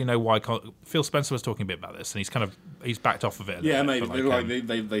don't really know why. Phil Spencer was talking a bit about this, and he's backed off of it.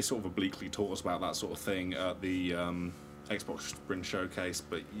 Maybe they sort of obliquely taught us about that sort of thing at the Xbox Spring Showcase,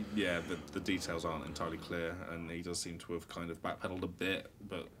 but the details aren't entirely clear, and he does seem to have kind of backpedaled a bit,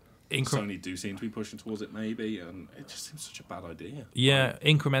 but. Sony do seem to be pushing towards it, maybe, and it just seems such a bad idea. Yeah,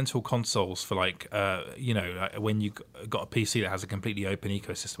 incremental consoles for when you got a PC that has a completely open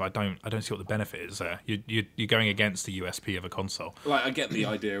ecosystem. I don't see what the benefit is there. You're going against the USP of a console. I get the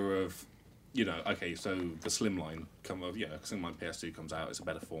idea of, so the Slimline Slimline PS2 comes out. It's a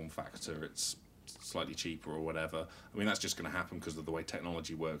better form factor. It's slightly cheaper or whatever. I mean, that's just going to happen because of the way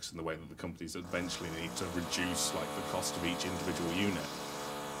technology works and the way that the companies eventually need to reduce the cost of each individual unit.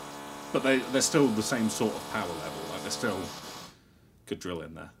 But they're still the same sort of power level. There's still good drill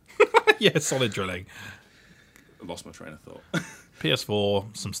in there. Yeah, solid drilling. I lost my train of thought.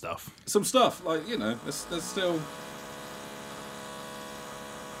 PS4, some stuff. There's still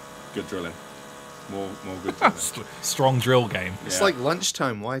good drilling. More good drilling. Strong drill game. It's like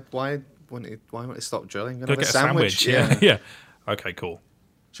lunchtime. Why won't it stop drilling? Go get a sandwich. Yeah. Okay, cool.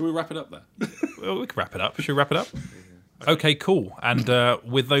 Should we wrap it up there? Well, we can wrap it up. Should we wrap it up? Okay, cool. And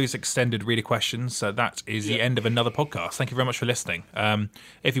with those extended reader questions, that is the end of another podcast. Thank you very much for listening.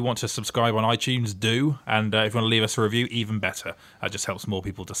 If you want to subscribe on iTunes, do. And if you want to leave us a review, even better. That just helps more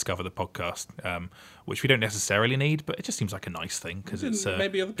people discover the podcast, which we don't necessarily need, but it just seems like a nice thing because it's get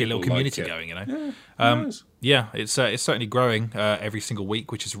a little community going, Yeah, it's certainly growing every single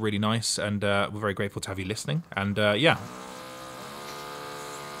week, which is really nice. And we're very grateful to have you listening. And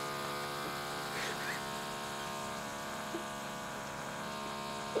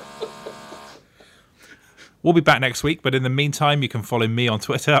we'll be back next week, but in the meantime, you can follow me on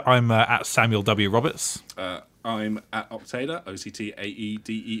Twitter. I'm at Samuel W. Roberts. I'm at Octader,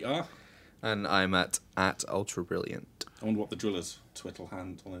 OCTAEDER. And I'm at Ultra Brilliant. I wonder what the driller's Twitter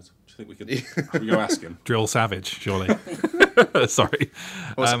handle is. Do you think we could go ask him? Drill Savage, surely. Sorry.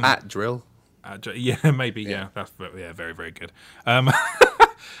 Was at Drill? Maybe. Yeah, that's very, very good.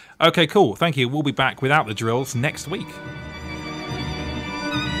 Okay, cool. Thank you. We'll be back without the drills next week.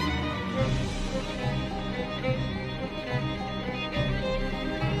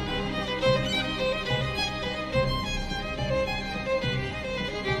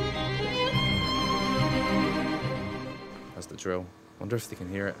 Drill. Wonder if they can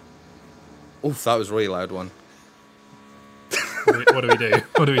hear it. Oof, that was a really loud one. What do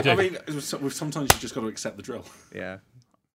we do? I mean, sometimes you just got to accept the drill. Yeah.